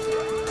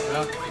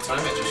 Well, you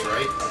time it just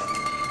right.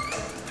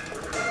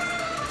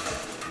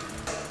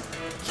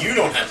 You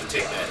don't have to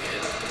take that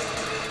hit.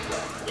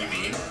 You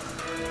mean?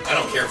 I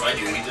don't care if I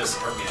do. He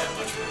doesn't hurt me that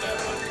much with that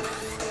one.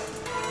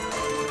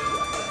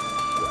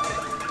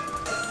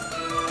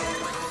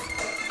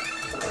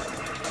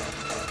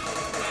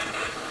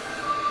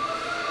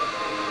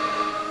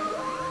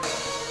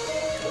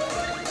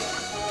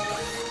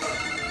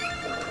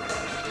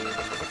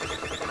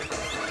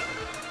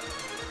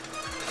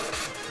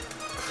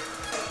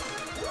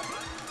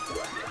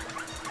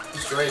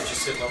 Destroy it,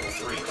 just hit level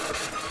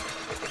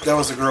 3. That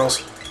was the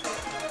girls.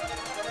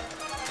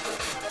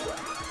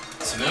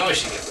 So now I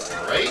should get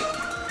 4, right?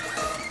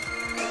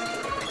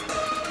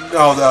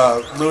 No,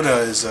 the Luna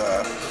is,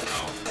 Oh.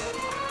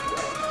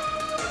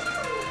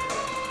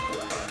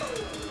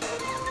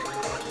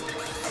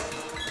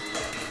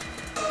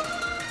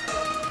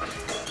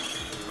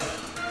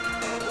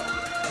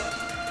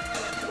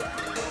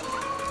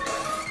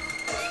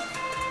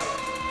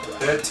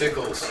 That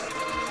tickles.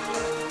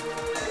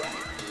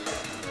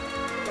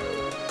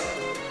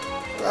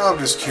 I'm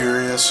just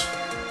curious.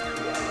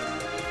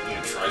 You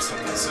gonna try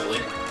something silly?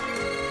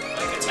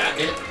 Like attack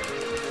it?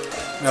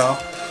 No.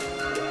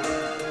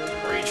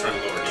 Or are you trying to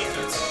lower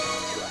defense?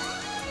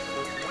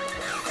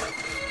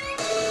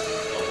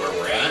 Oh, where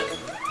we're at?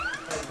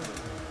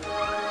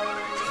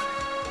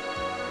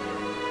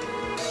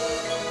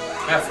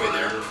 Halfway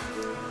there.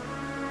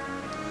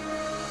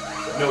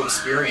 No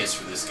experience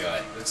for this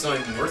guy. It's not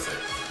even worth it.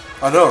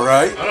 I know,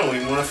 right? I don't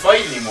even want to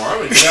fight anymore. I'm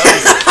gonna get out of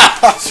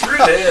here. Screw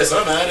this.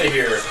 I'm out of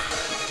here. I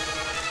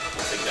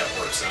don't think that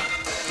works, huh?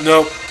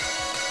 Nope.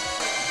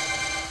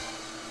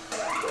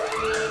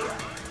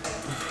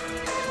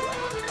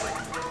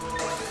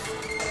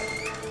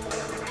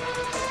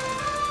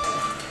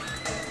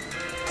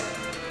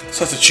 So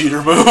that's a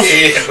cheater move.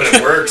 Yeah, but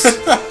it works. I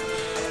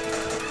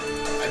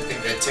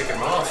think that tick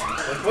him off.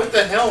 Like, what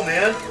the hell,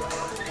 man?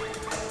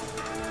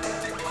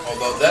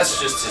 Although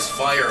that's just his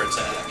fire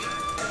attack.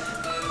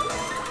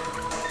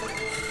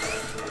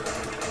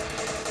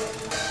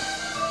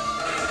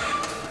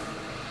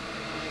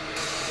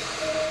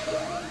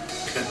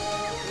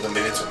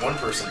 Limited to one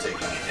person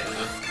taking a hit,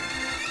 huh?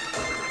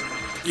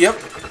 Yep.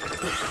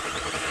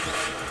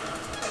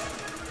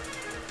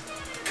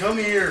 Come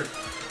here.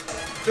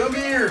 Come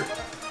here.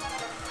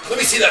 Let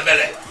me see that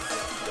medic.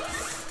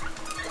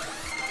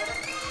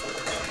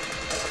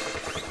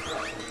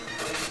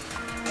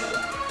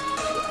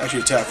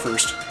 Actually, attack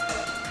first.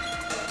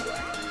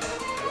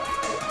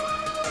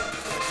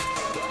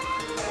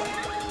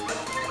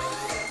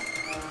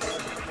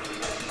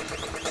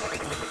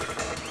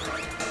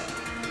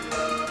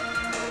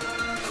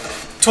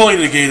 Totally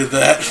negated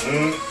that.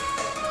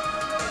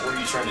 What are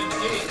you trying to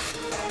negate?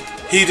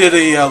 He did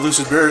a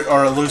lucid bear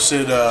or a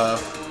lucid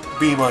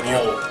beam on you.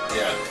 Oh,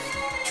 yeah.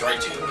 Try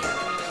to.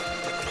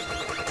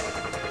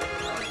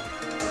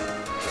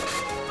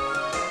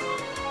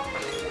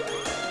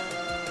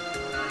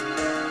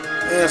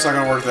 Yeah, it's not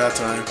gonna work that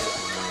time. No, I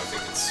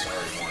think it's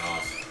already worn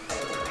off.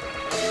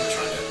 You were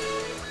trying to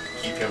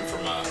keep him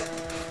from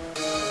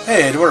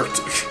Hey, it worked.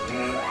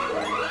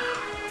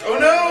 Oh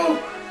no!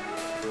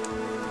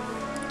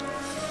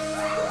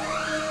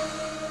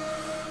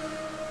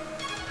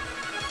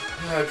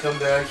 Come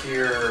back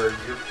here.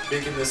 You're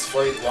making this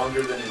fight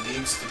longer than it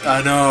needs to be.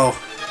 I know.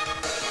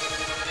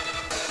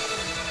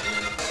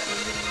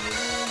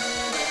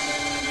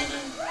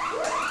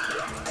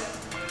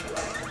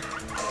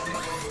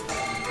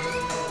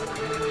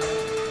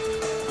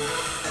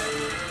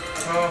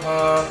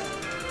 Haha.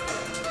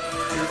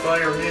 Your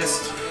fire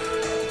missed.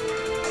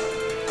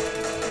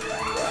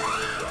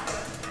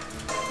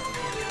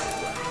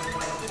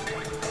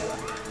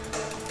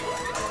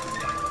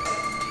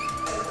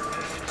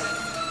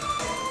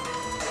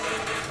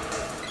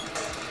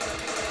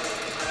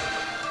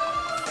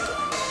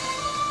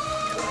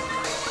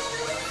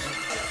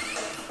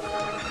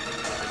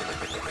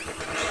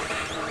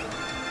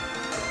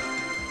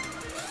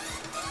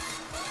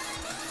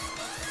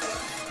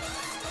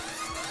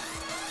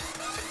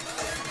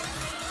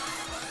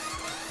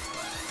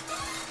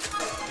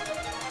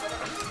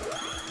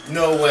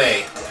 No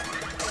way.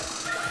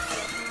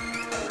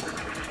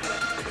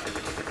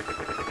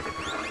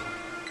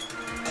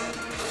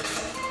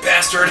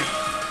 bastard!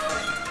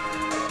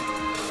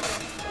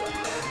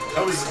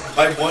 That was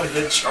my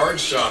one-hit charge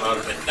shot on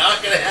him.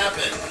 Not gonna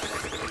happen.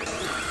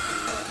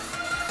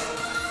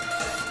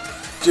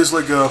 Just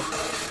let go.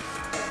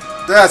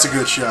 That's a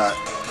good shot.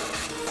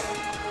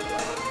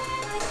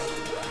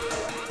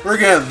 We're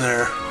getting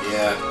there.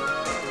 Yeah.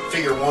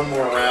 Figure one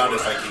more round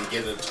if I can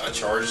get a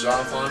charge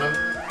off on him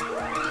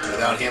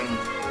without him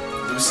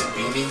lucid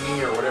beaming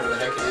me or whatever the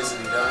heck it is that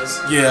he does.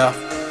 Yeah.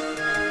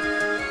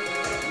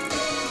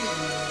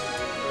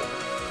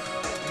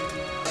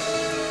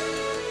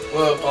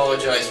 We'll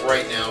apologize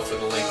right now for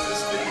the length of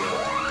this video.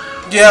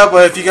 Yeah,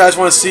 but if you guys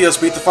want to see us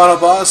beat the final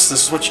boss,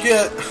 this is what you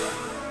get.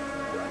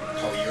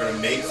 Oh, you're gonna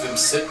make them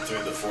sit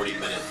through the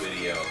 40-minute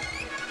video.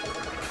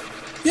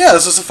 Yeah,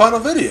 this is the final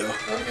video.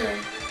 Okay.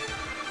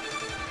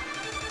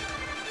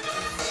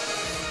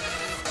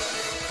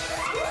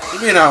 You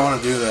may not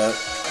want to do that.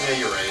 Yeah,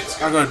 you're right. It's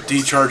I'm going to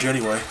decharge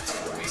anyway. It's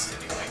gonna waste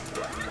anyway.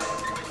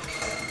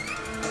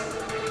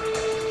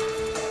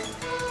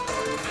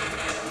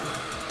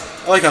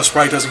 I like how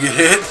Sprite doesn't get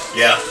hit.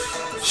 Yeah.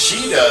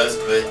 She does,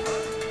 but...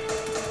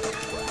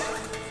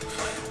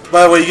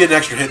 By the way, you get an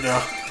extra hit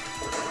now.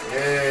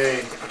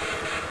 Yay.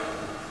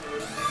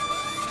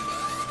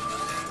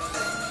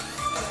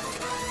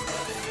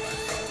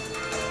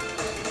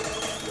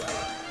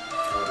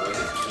 Oh, do I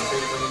get to keep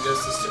it when he does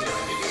this to me? I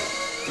think I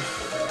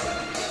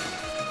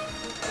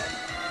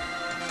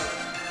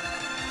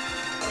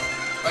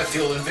do. I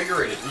feel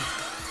invigorated.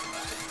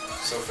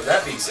 So for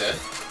that being said...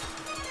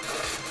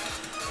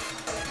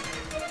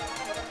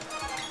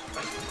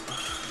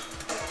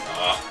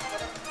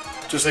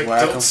 Just like,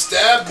 whack don't him.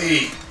 stab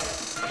me!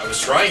 I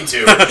was trying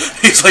to.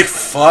 He's like,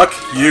 fuck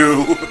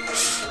you. Did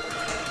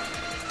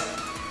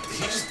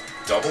he just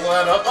double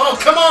that up? Oh,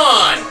 come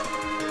on!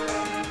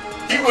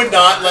 He would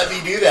not let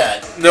me do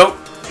that. Nope.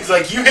 He's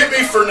like, you hit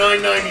me for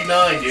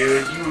 $9.99,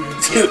 dude. You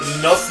hit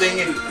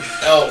nothing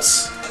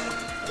else.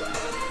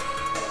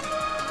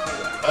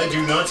 I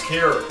do not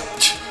care.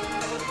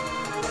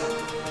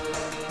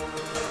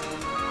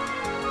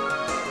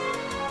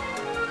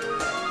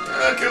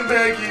 Come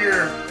back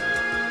here.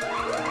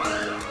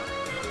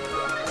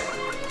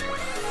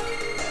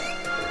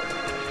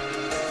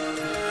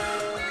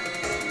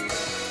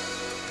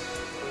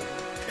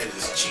 It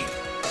is cheap.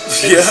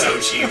 It is so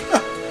cheap.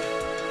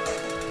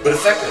 But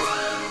effective.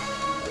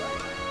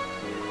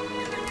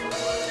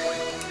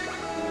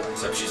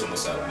 Except she's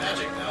almost out of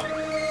magic now.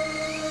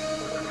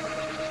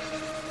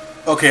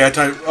 Okay, I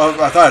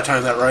thought I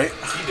timed that right.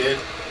 You did.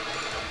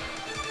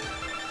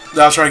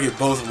 I was trying to get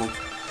both of them.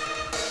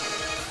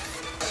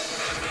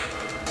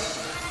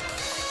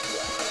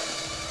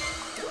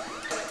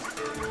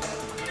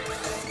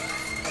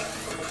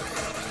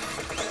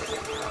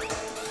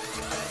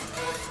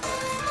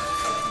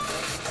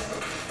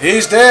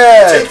 He's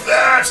dead! Take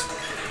that!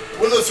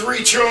 With a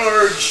 3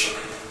 charge!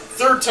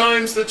 3rd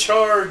time's the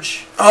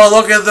charge! Oh,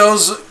 look at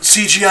those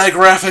CGI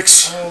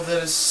graphics. Oh,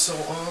 that is so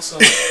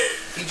awesome.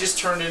 He just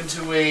turned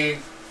into a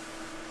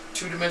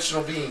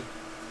 2-dimensional being.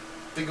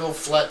 Big old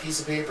flat piece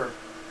of paper.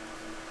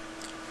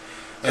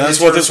 And that's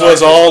what this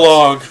was all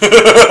along.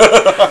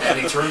 And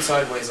he turned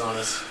sideways on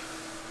us.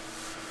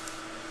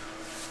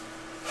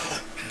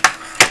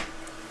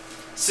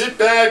 Sit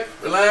back,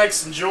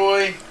 relax,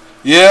 enjoy.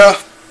 Yeah.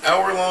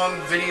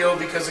 Hour-long video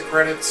because of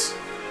credits.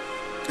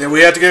 And we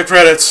have to give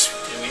credits.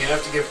 And we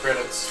have to give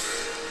credits.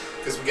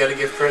 Because we got to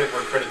give credit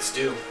where credit's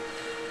due.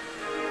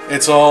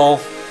 It's all...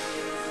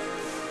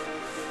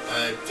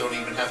 I don't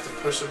even have to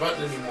push the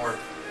button anymore.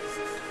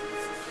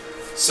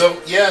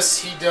 So, yes,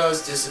 he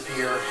does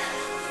disappear.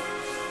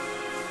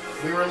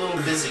 We were a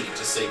little busy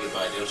to say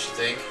goodbye, don't you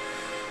think?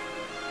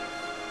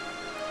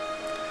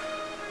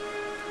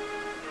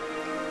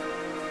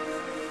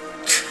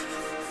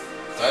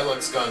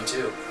 Dialogue's gone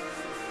too.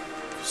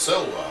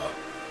 So,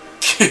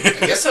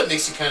 I guess that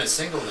makes you kind of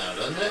single now,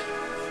 doesn't it?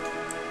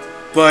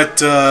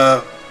 But,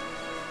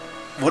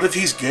 what if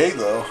he's gay,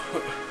 though?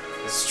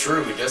 It's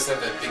true, he does have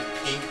that big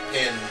pink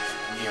pin,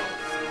 you know,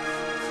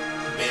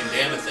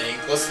 bandana thing,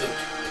 plus the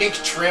pink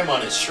trim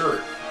on his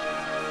shirt.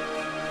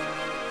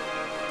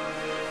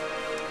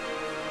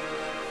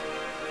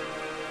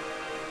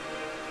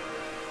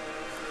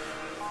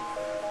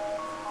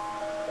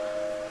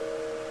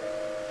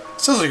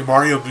 Sounds like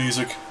Mario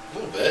music. A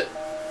little bit.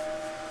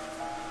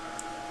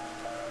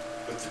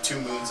 With the 2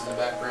 moons in the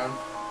background.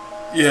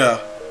 Yeah.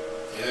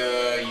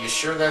 You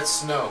sure that's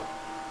snow?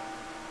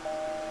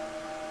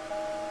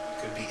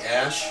 Could be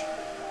ash.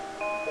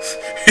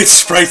 It's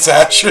Sprite's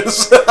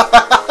ashes.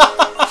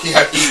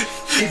 Yeah,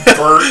 he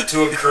burnt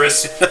to a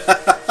crisp.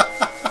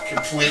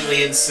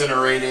 Completely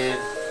incinerated.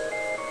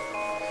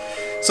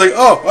 It's like,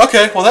 oh,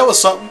 okay, well that was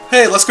something.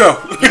 Hey, let's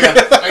go.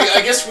 Yeah,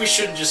 I guess we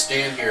shouldn't just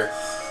stand here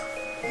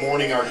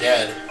mourning our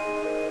dead.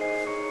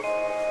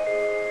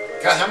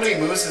 God, how many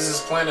moons does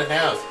this planet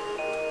have?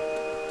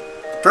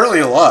 Apparently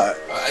a lot.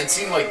 It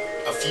seemed like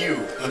a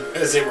few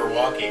as they were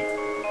walking.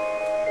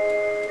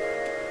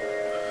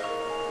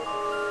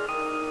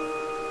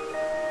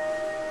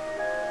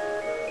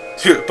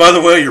 By the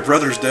way, your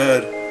brother's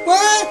dead.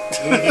 What?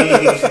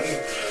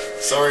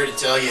 Sorry to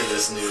tell you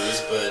this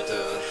news, but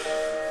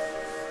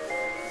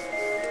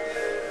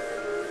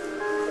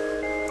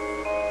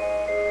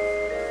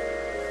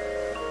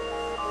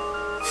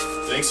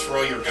thanks for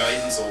all your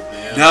guidance, old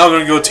man. Now I'm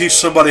gonna go teach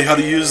somebody how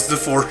to use the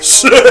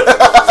Force. He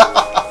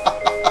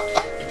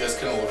does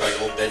kind of look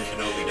like old Ben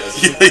Kenobi,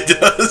 doesn't he? Yeah, he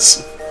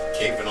does.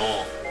 Cape and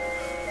all.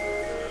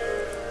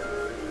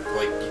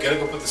 Like, you gotta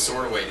go put the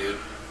sword away, dude.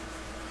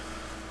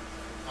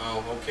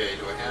 Oh, okay.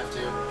 Do I have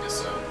to? Guess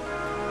so.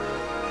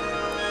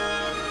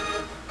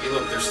 Hey,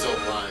 look, they're still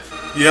alive.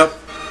 Yep.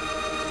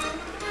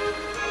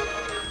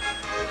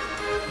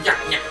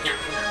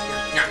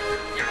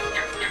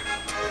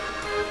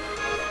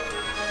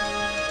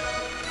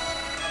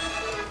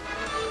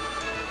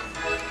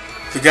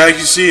 The guy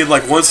you see in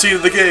like one scene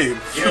of the game.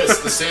 Yes,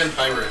 the sand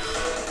pirate.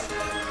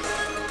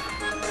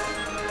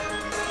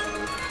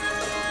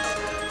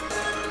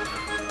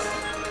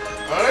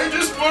 I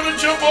just want to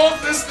jump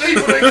off this thing,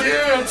 but I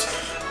can't.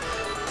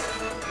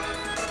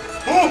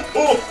 Ho,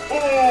 ho,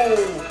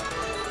 ho!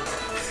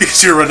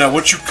 He's here right now.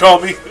 What you call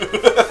me? I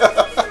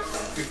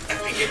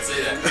can't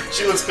say that.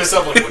 She looks pissed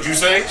off like, what'd you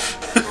say?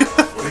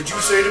 What did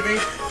you say to me?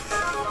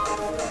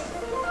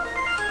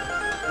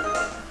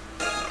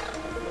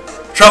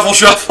 Truffle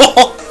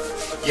shuffle.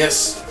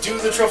 Yes, do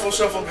the truffle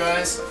shuffle,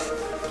 guys.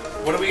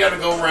 What do we got to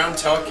go around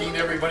talking to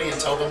everybody and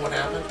tell them what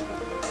happened?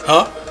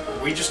 Huh?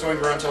 Are we just going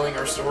around telling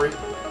our story?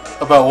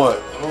 About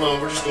what? I don't know.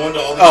 We're just going to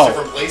all these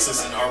different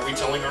places, and are we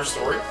telling our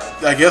story?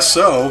 I guess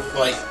so.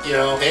 Like, you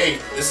know, hey,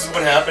 this is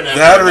what happened. The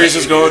Hattery's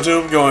just going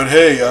to him, going,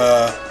 "Hey,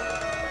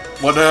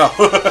 what now?"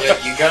 Yeah,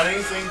 you got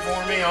anything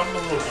for me? I'm a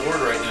little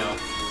bored right now.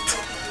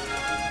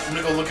 I'm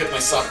gonna go look at my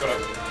sakura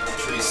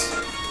trees.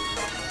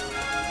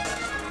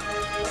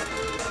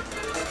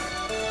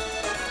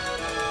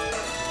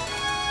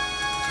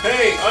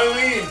 Hey,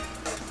 Eileen!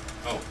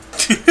 Oh.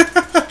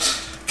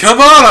 Come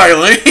on,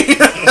 Eileen!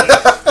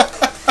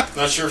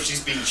 Not sure if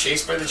she's being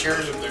chased by the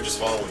chairs or if they're just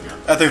following her.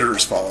 I think they're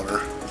just following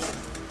her.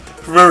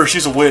 Remember,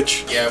 she's a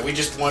witch. Yeah, we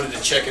just wanted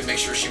to check and make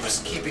sure she was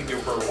keeping to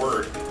her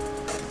word.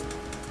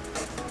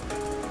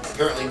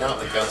 Apparently not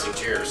with bouncing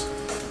chairs.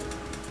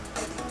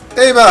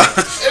 Hey, man!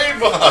 Hey,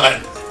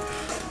 man!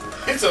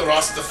 It's a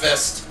Rasta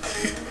Fest.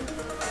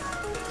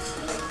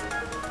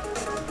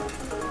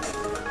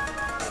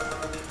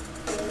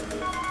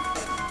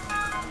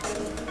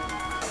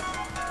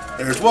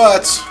 There's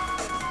Watts.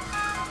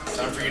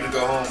 Time for you to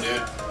go home,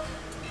 dude.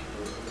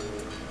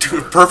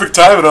 Dude, perfect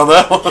timing on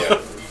that one. Yeah.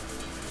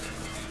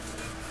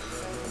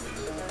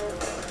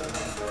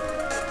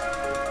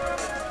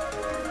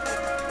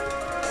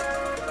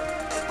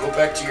 Go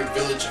back to your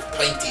village of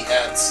pinty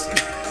hats.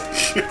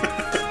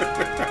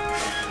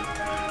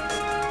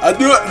 I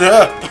do it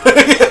now.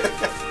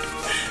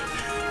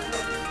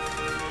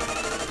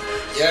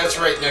 Yeah, that's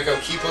right, Neko.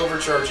 Keep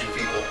overcharging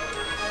people.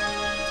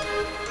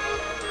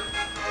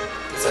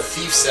 It's a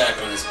thief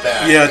sack on his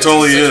back. Yeah, it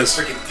totally he's is.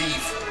 such a freaking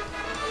thief.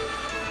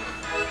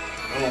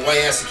 I don't know why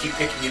he has to keep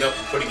picking it up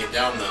and putting it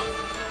down, though.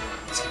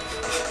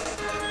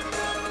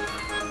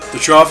 To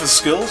show off his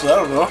skills? I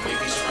don't know. Maybe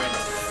he's trying to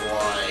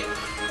fly.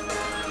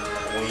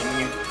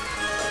 Wing.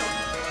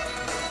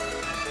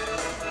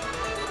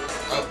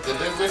 Oh, did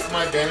they lift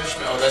my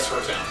banishment? Oh, that's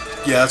her town.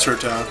 Yeah, that's her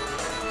town.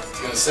 I was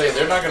gonna say,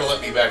 they're not gonna let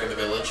me back in the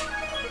village.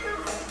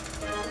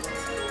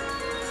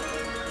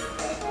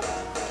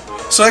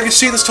 So I can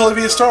see this totally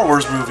be a Star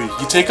Wars movie.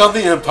 You take on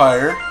the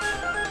Empire,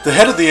 the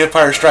head of the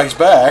Empire strikes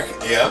back.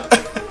 Yeah.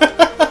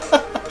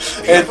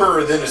 The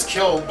Emperor then is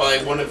killed by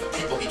one of the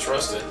people he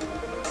trusted.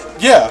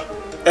 Yeah.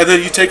 And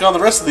then you take on the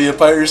rest of the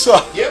Empire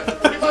yourself.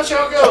 Yep, pretty much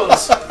how it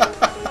goes.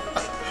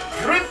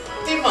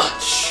 Pretty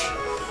much.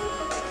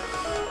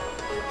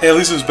 Hey, at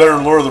least it was better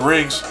than Lord of the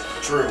Rings.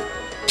 True.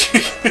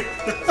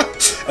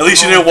 At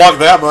least you didn't walk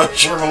that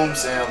much. We're home,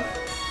 Sam.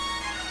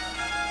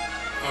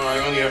 Oh, I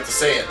don't even have to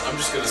say it. I'm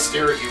just going to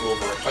stare at you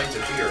over a pint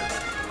of beer.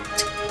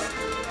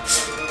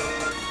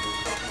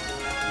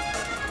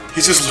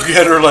 He's just looking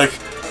at her like,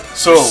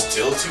 so... You're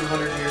still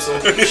 200 years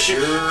old? Are you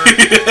sure?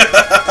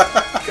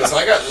 Because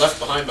I got left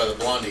behind by the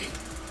blondie.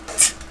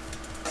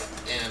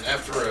 And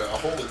after a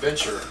whole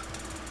adventure,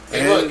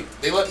 hey, look,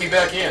 they let me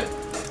back in.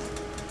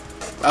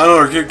 I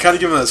don't know, you're kind of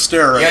giving that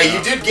stare right now. Yeah,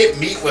 you did get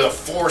meat with a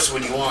force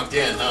when you walked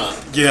in, huh?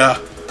 Yeah.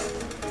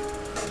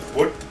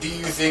 What do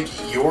you think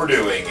you're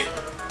doing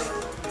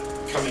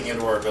coming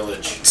into our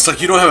village? It's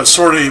like you don't have a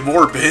sword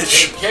anymore,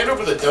 bitch. Hey, hand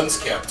over the dunce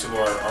cap to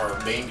our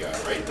main guy,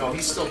 right? No,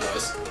 he still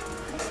does.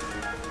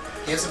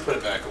 He hasn't put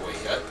it back away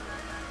yet.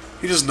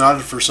 He just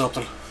nodded for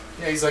something.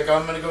 Yeah, he's like,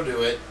 I'm gonna go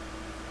do it.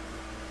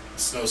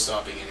 Snow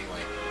stopping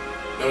anyway.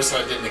 Notice how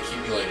it didn't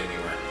accumulate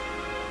anywhere.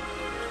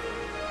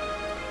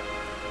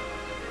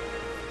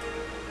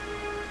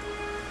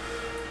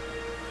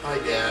 Hi,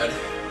 Dad.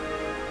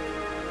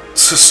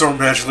 So Storm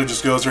magically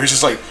just goes there. He's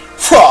just like,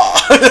 "Fwah!"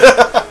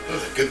 That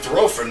was a good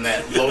throw from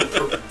that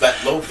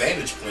low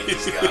vantage point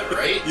he's got,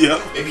 right? Yeah.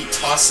 Maybe he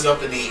tossed it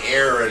up in the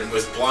air and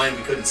was blind,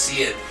 we couldn't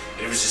see it,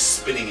 and it was just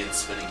spinning and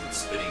spinning and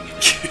spinning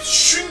and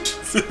shoot!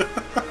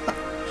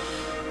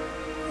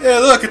 Yeah,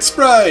 look, it's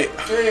Sprite.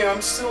 Hey,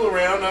 I'm still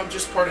around. I'm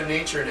just part of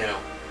nature now.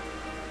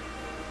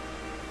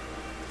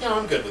 Yeah,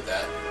 I'm good with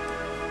that.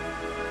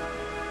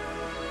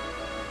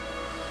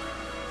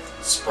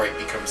 Sprite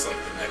becomes like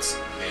the next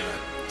mana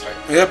type.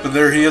 Yep, and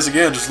there he is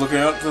again, just looking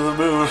out to the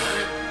moon.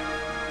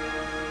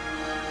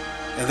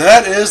 And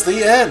that is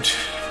the end.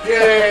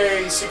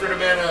 Yay! Secret of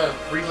Mana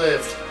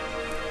relived.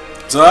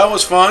 So that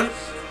was fun.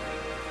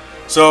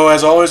 So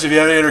as always, if you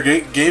have any other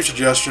game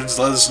suggestions,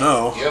 let us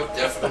know. Yep,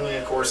 definitely.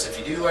 Of course, if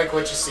you do like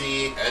what you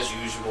see, as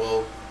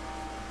usual,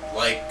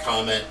 like,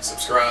 comment,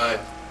 subscribe.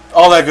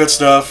 All that good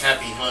stuff.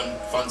 Happy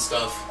fun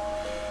stuff.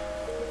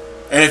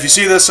 And if you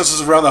see this, since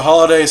it's around the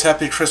holidays,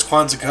 happy Chris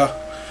Kwanzaa.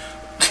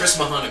 Chris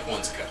Mahana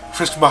Kwanzaa.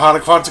 Chris Mahana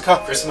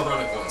Kwanzaa. Chris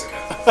Mahana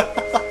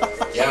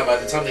Kwanzaa. Yeah, by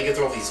the time they get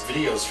through all these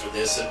videos for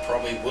this, it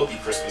probably will be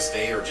Christmas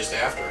Day or just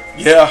after.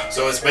 Yeah.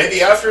 So it's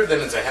maybe after,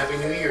 then it's a Happy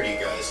New Year to you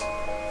guys.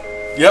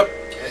 Yep.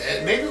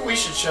 And maybe we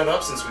should shut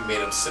up since we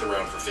made him sit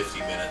around for 50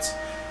 minutes.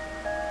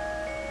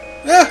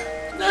 Yeah.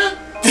 Nah.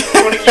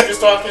 You want to keep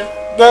just talking?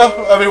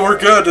 No, I mean, we're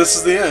good. This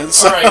is the end.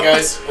 So. Alright,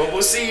 guys. Well,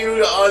 we'll see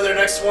you on the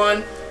next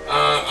one.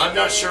 I'm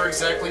not sure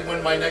exactly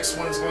when my next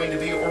one is going to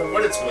be or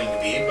what it's going to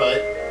be,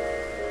 but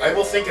I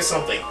will think of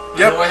something.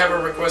 Yep. I know I have a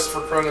request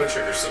for Chrono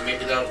Trigger, so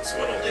maybe that's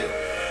what I'll do.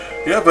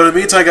 Yeah, but in the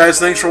meantime, guys,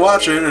 thanks for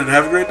watching, and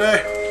have a great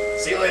day.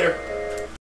 See you later.